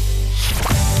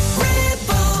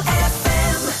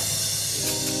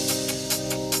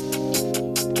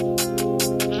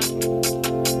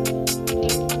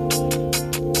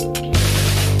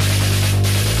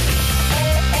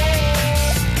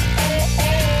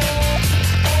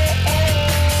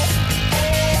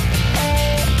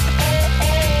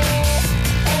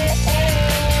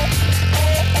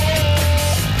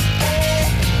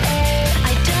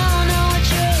 I don't know what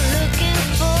you're looking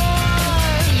for.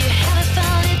 You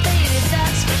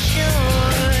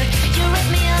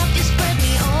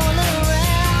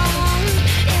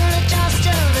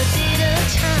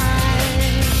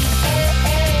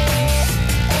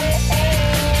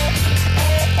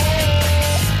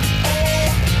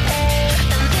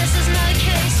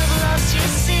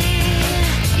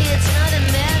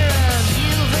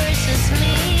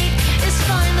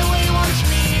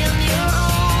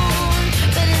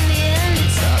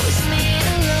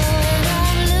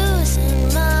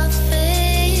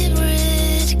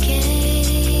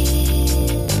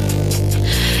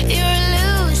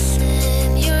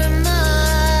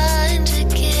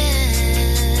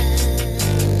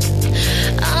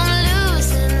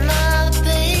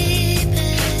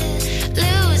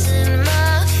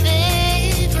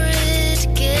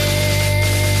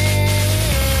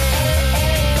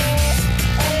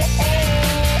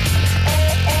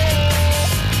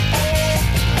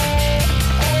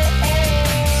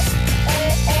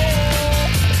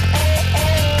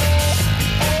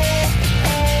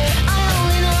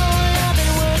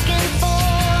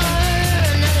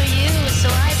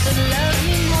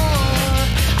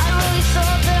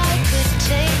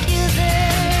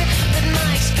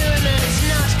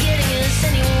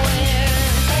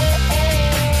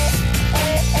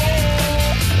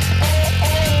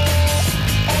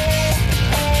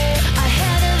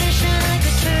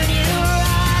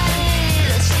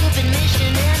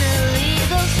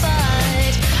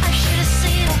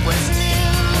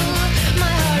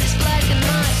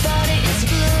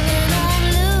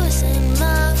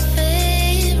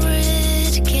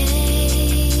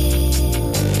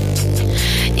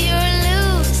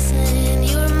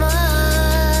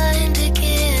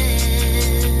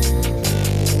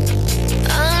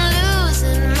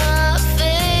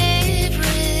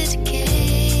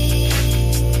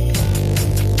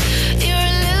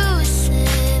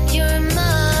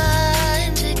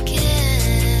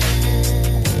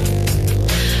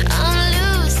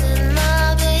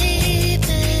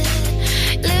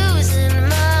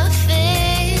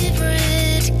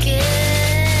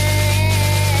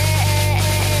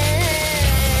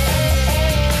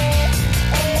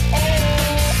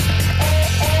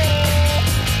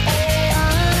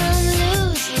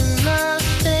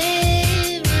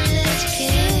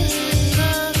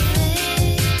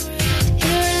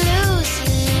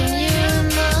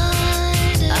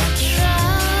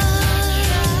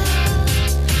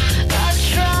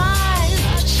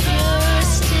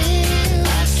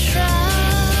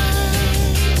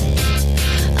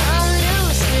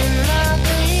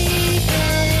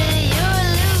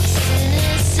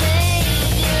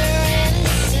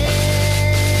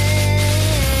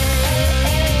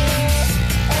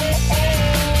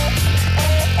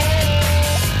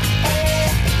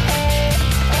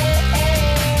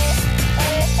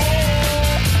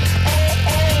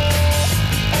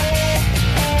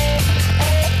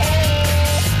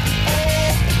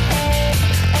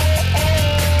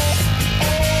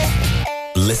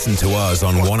listen to us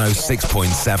on 106.7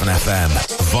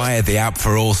 FM via the app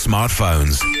for all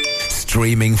smartphones,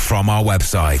 streaming from our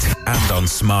website and on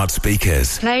smart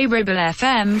speakers. Play Ribble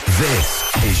FM.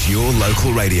 This is your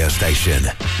local radio station.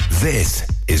 This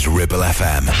is Ribble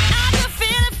FM.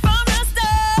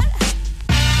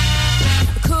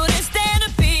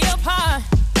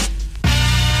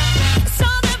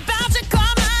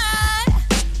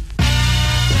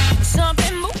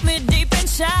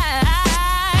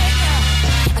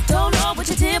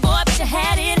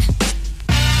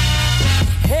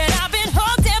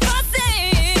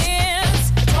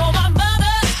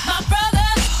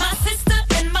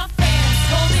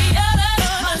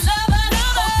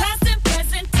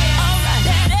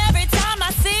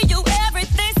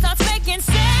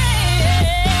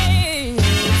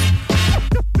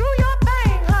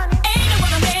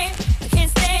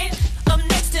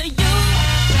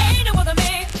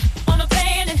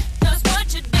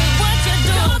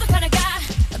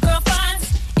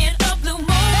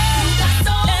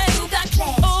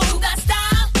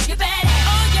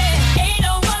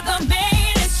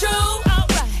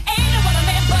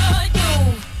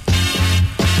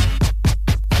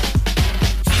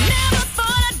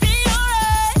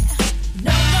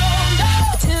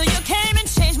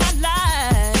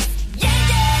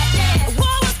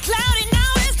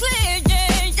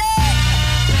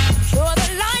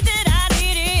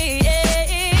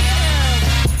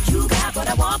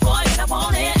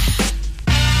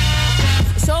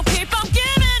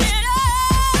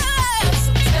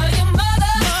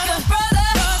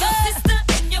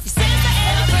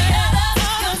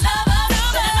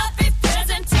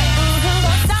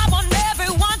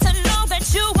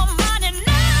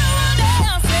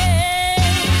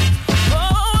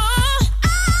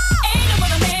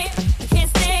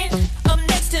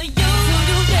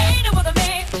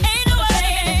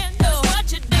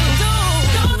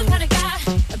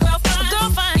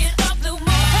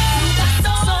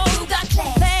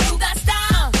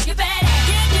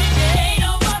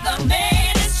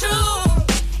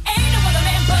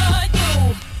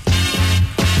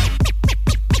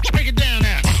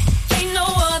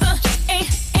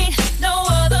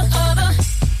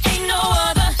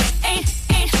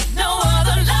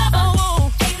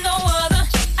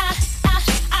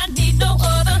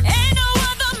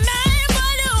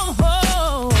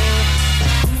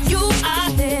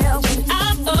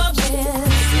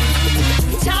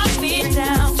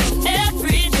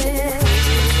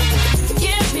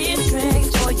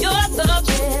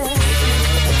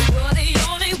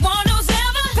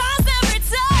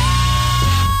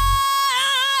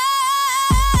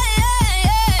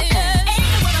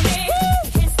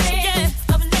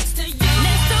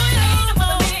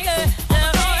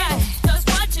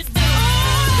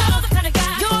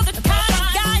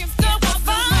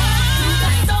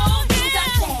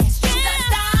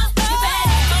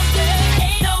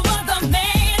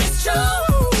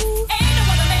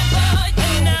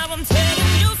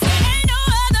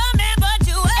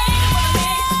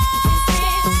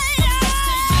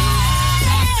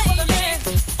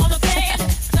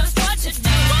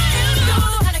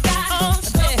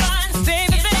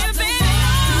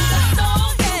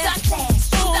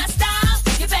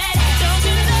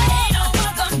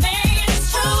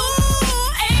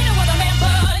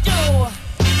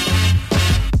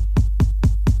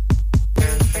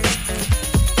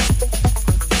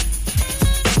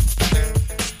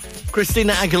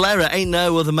 Christina Aguilera, Ain't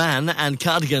No Other Man, and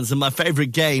Cardigans are my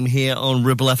favourite game here on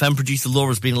Ribble FM. Producer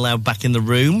Laura's been allowed back in the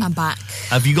room. I'm back.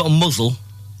 Have you got a muzzle?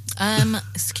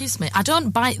 Excuse me. I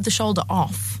don't bite the shoulder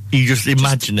off. You just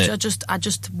imagine it? I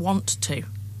just want to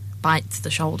bite the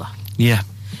shoulder. Yeah.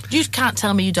 You can't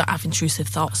tell me you don't have intrusive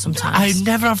thoughts sometimes. I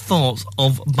never have thoughts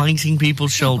of biting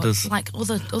people's shoulders. Like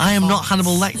other I am thoughts. not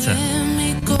Hannibal Lecter. Let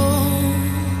me go,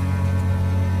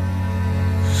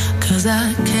 'cause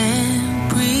I can't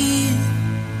breathe.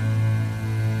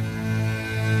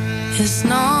 It's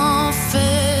not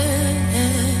fair.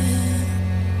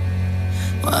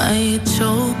 Why are you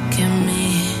choking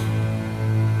me?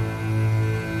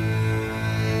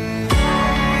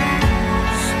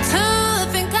 To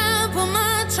think I put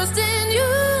my trust in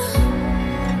you.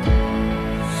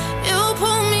 You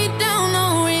pull me down,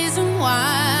 no reason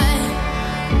why.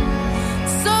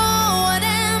 So what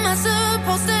am I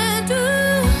supposed to do?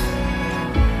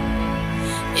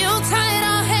 You tied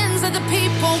our hands, let the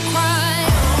people cry.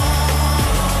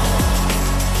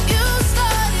 You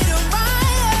started a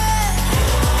riot.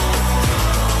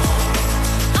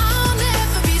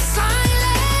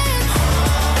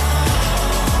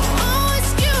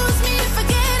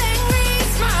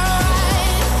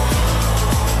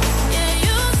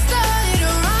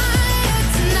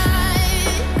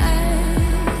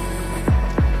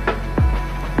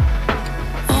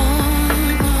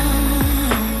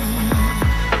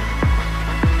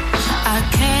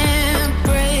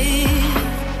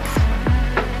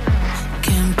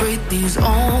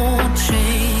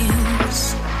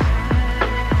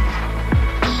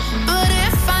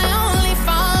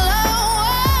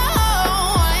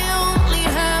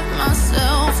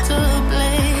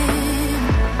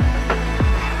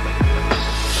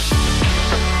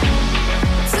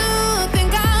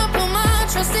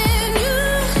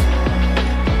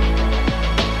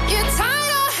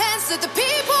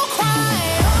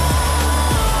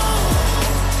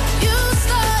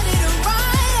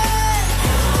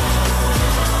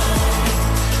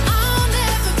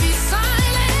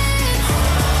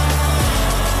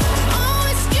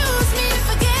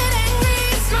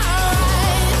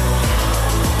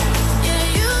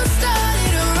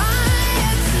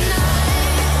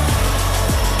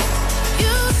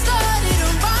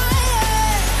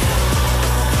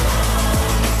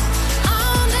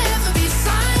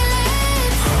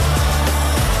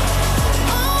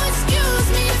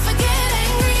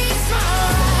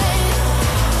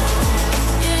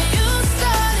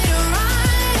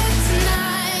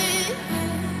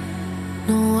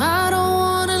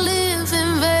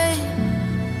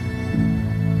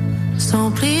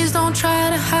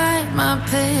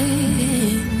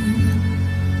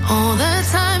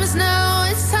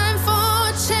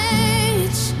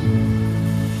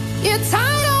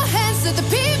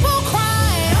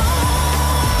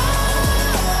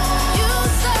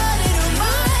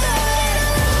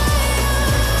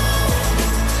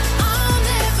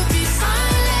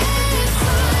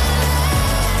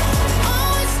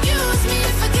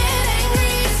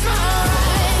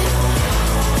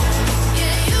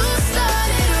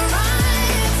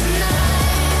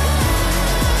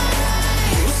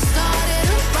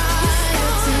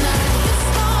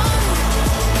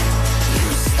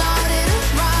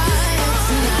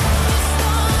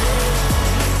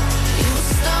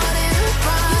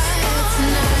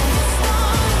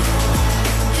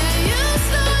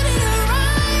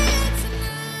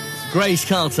 Grace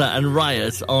Carter and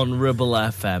Riot on Ribble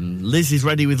FM. Liz is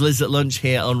ready with Liz at Lunch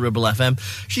here on Ribble FM.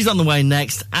 She's on the way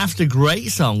next after great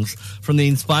songs from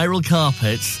the Inspiral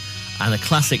Carpets and a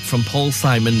classic from Paul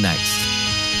Simon next.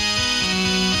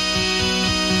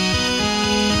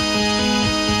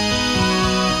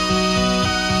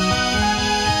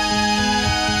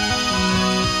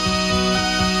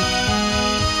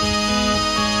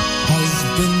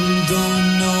 Husband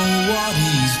don't know what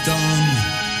he's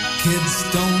done. Kids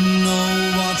don't know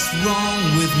what's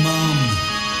wrong with mum.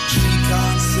 She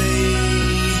can't say,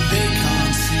 they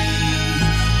can't see.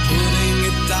 Putting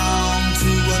it down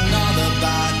to another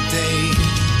bad day.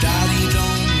 Daddy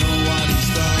don't know what he's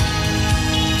done.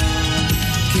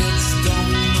 Kids don't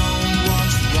know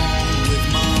what's wrong with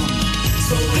mum.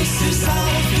 So this is how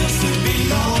it feels to be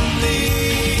lonely.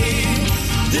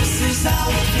 This is how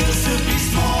it feels to be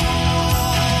small.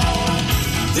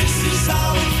 This is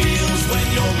how it feels when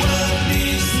your word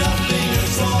means nothing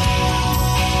at all.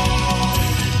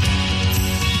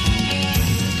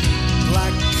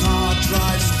 Black car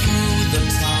drives through the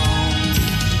town.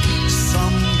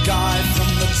 Some guy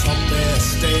from the top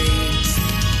estate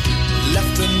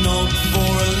left a note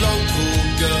for a local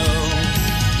girl,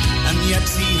 and yet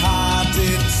he had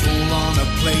it all on a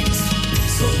plate.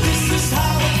 So this is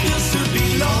how it feels to be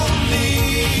lonely.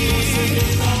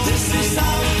 This is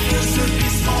how it feels to be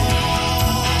small.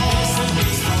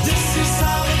 This is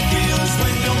how it feels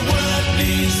when your word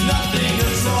means nothing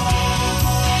at all.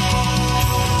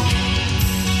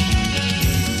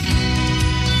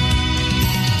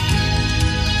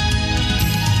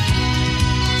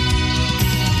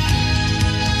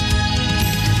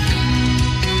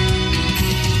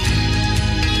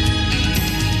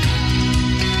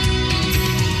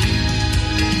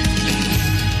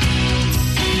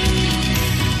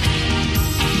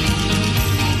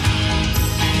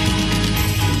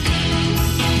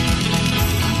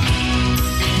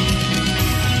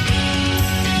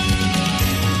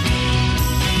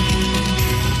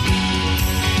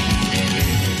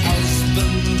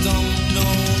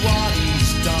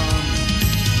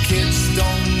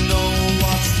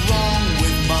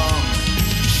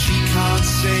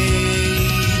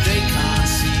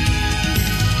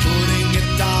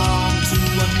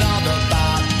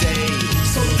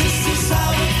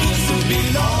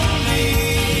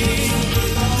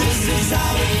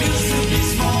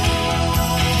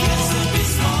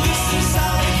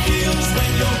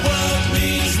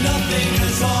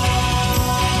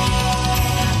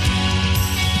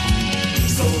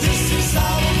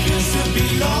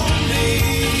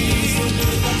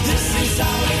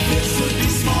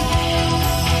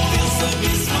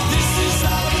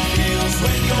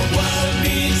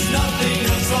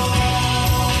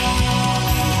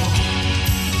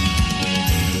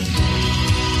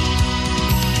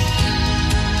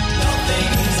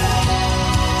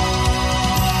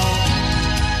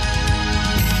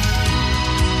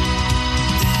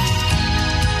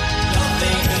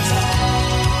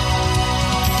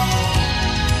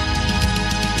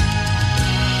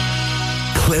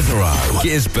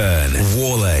 Gisburn,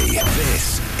 Worley.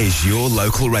 This is your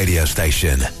local radio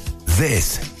station.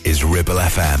 This is Ribble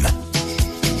FM.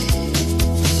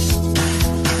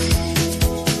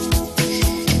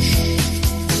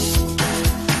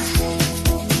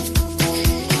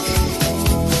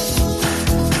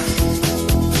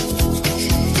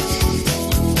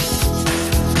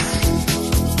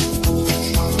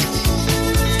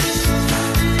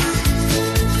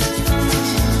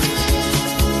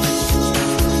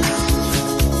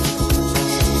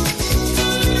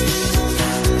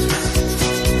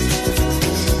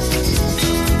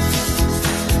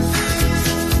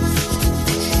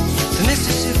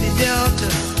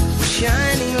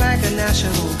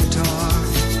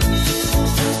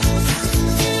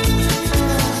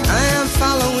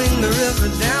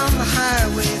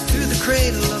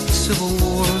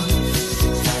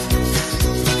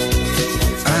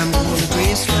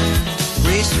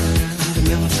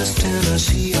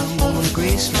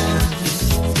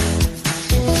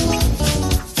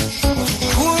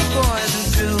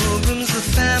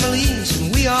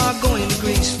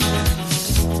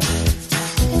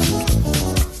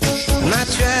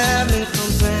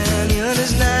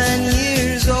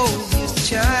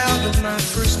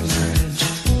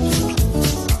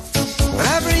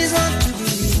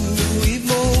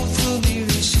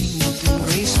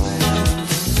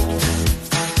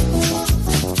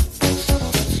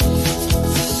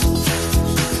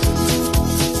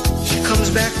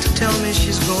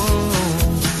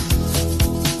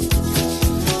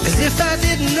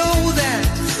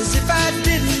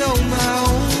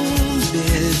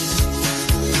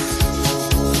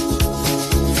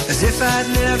 I'd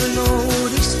never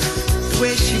noticed the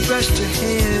way she brushed her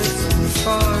hair from her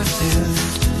forehead.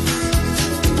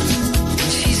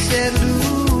 And she said,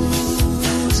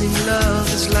 losing love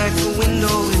is like a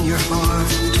window in your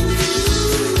heart.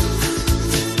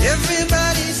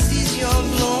 Everybody sees you're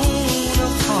blown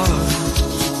apart.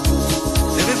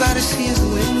 Everybody sees the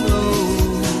wind blow.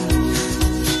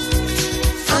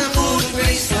 I'm going to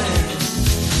Graceland,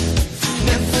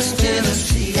 Memphis,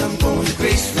 Tennessee. I'm going to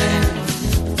Graceland.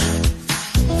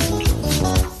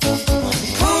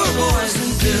 Poor boys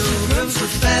and pilgrims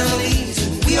with families,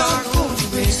 and we are going to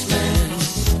Graceland.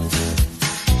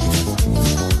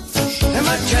 Am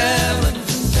I traveling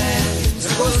with bags,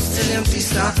 ghosts and empty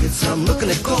sockets? I'm looking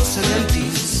at ghosts and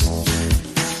empties.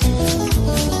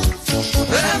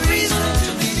 But I've reason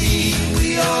to believe we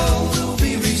all will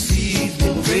be received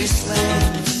in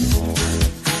Graceland.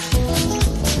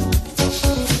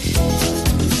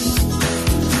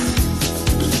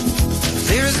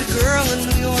 There's a girl in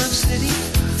New York City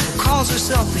who calls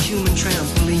herself the human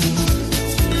trampoline.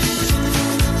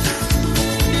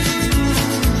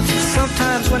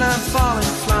 Sometimes when I'm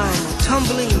falling, flying,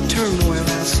 tumbling in turmoil,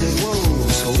 I say, whoa,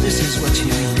 so this is what she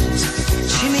means.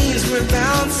 She means we're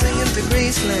bouncing into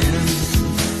Graceland.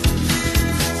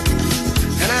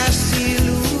 And I see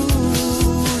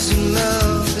losing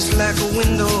love is like a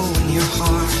window in your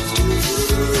heart.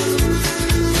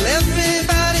 Well,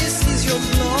 everybody sees you're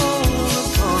blown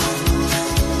apart.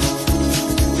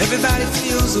 Everybody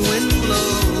feels the wind blow.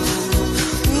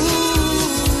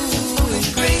 Ooh, in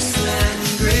Graceland,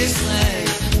 Graceland.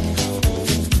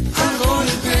 I'm going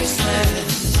to Graceland.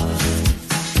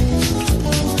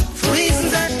 For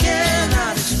reasons I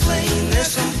cannot explain,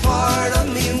 there's some part of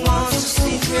me wants to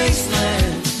see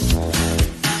Graceland.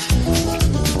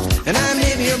 And I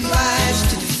may be obliged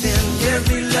to defend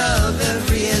every love,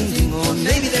 every ending, or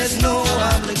maybe there's no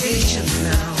obligations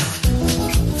now.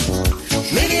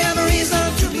 Maybe I have a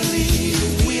reason to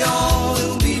believe we all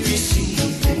will be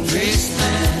received in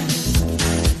Graceland.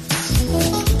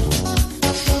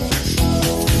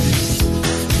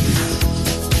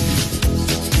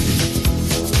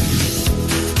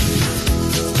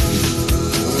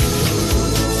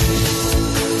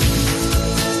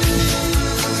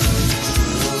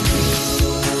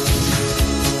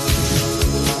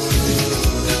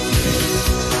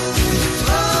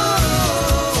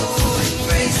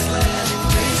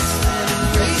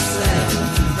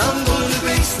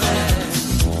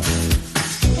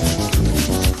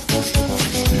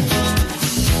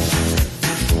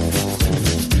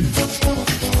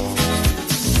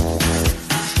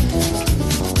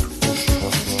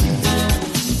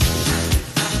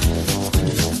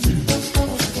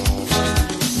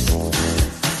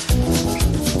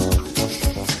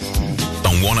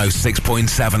 On 106.7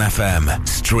 FM,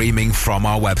 streaming from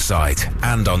our website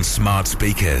and on smart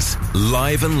speakers,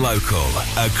 live and local,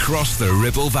 across the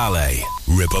Ribble Valley.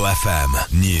 Ribble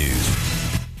FM News.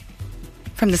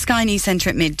 From the Sky News Centre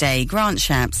at midday, Grant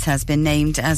Shapps has been named as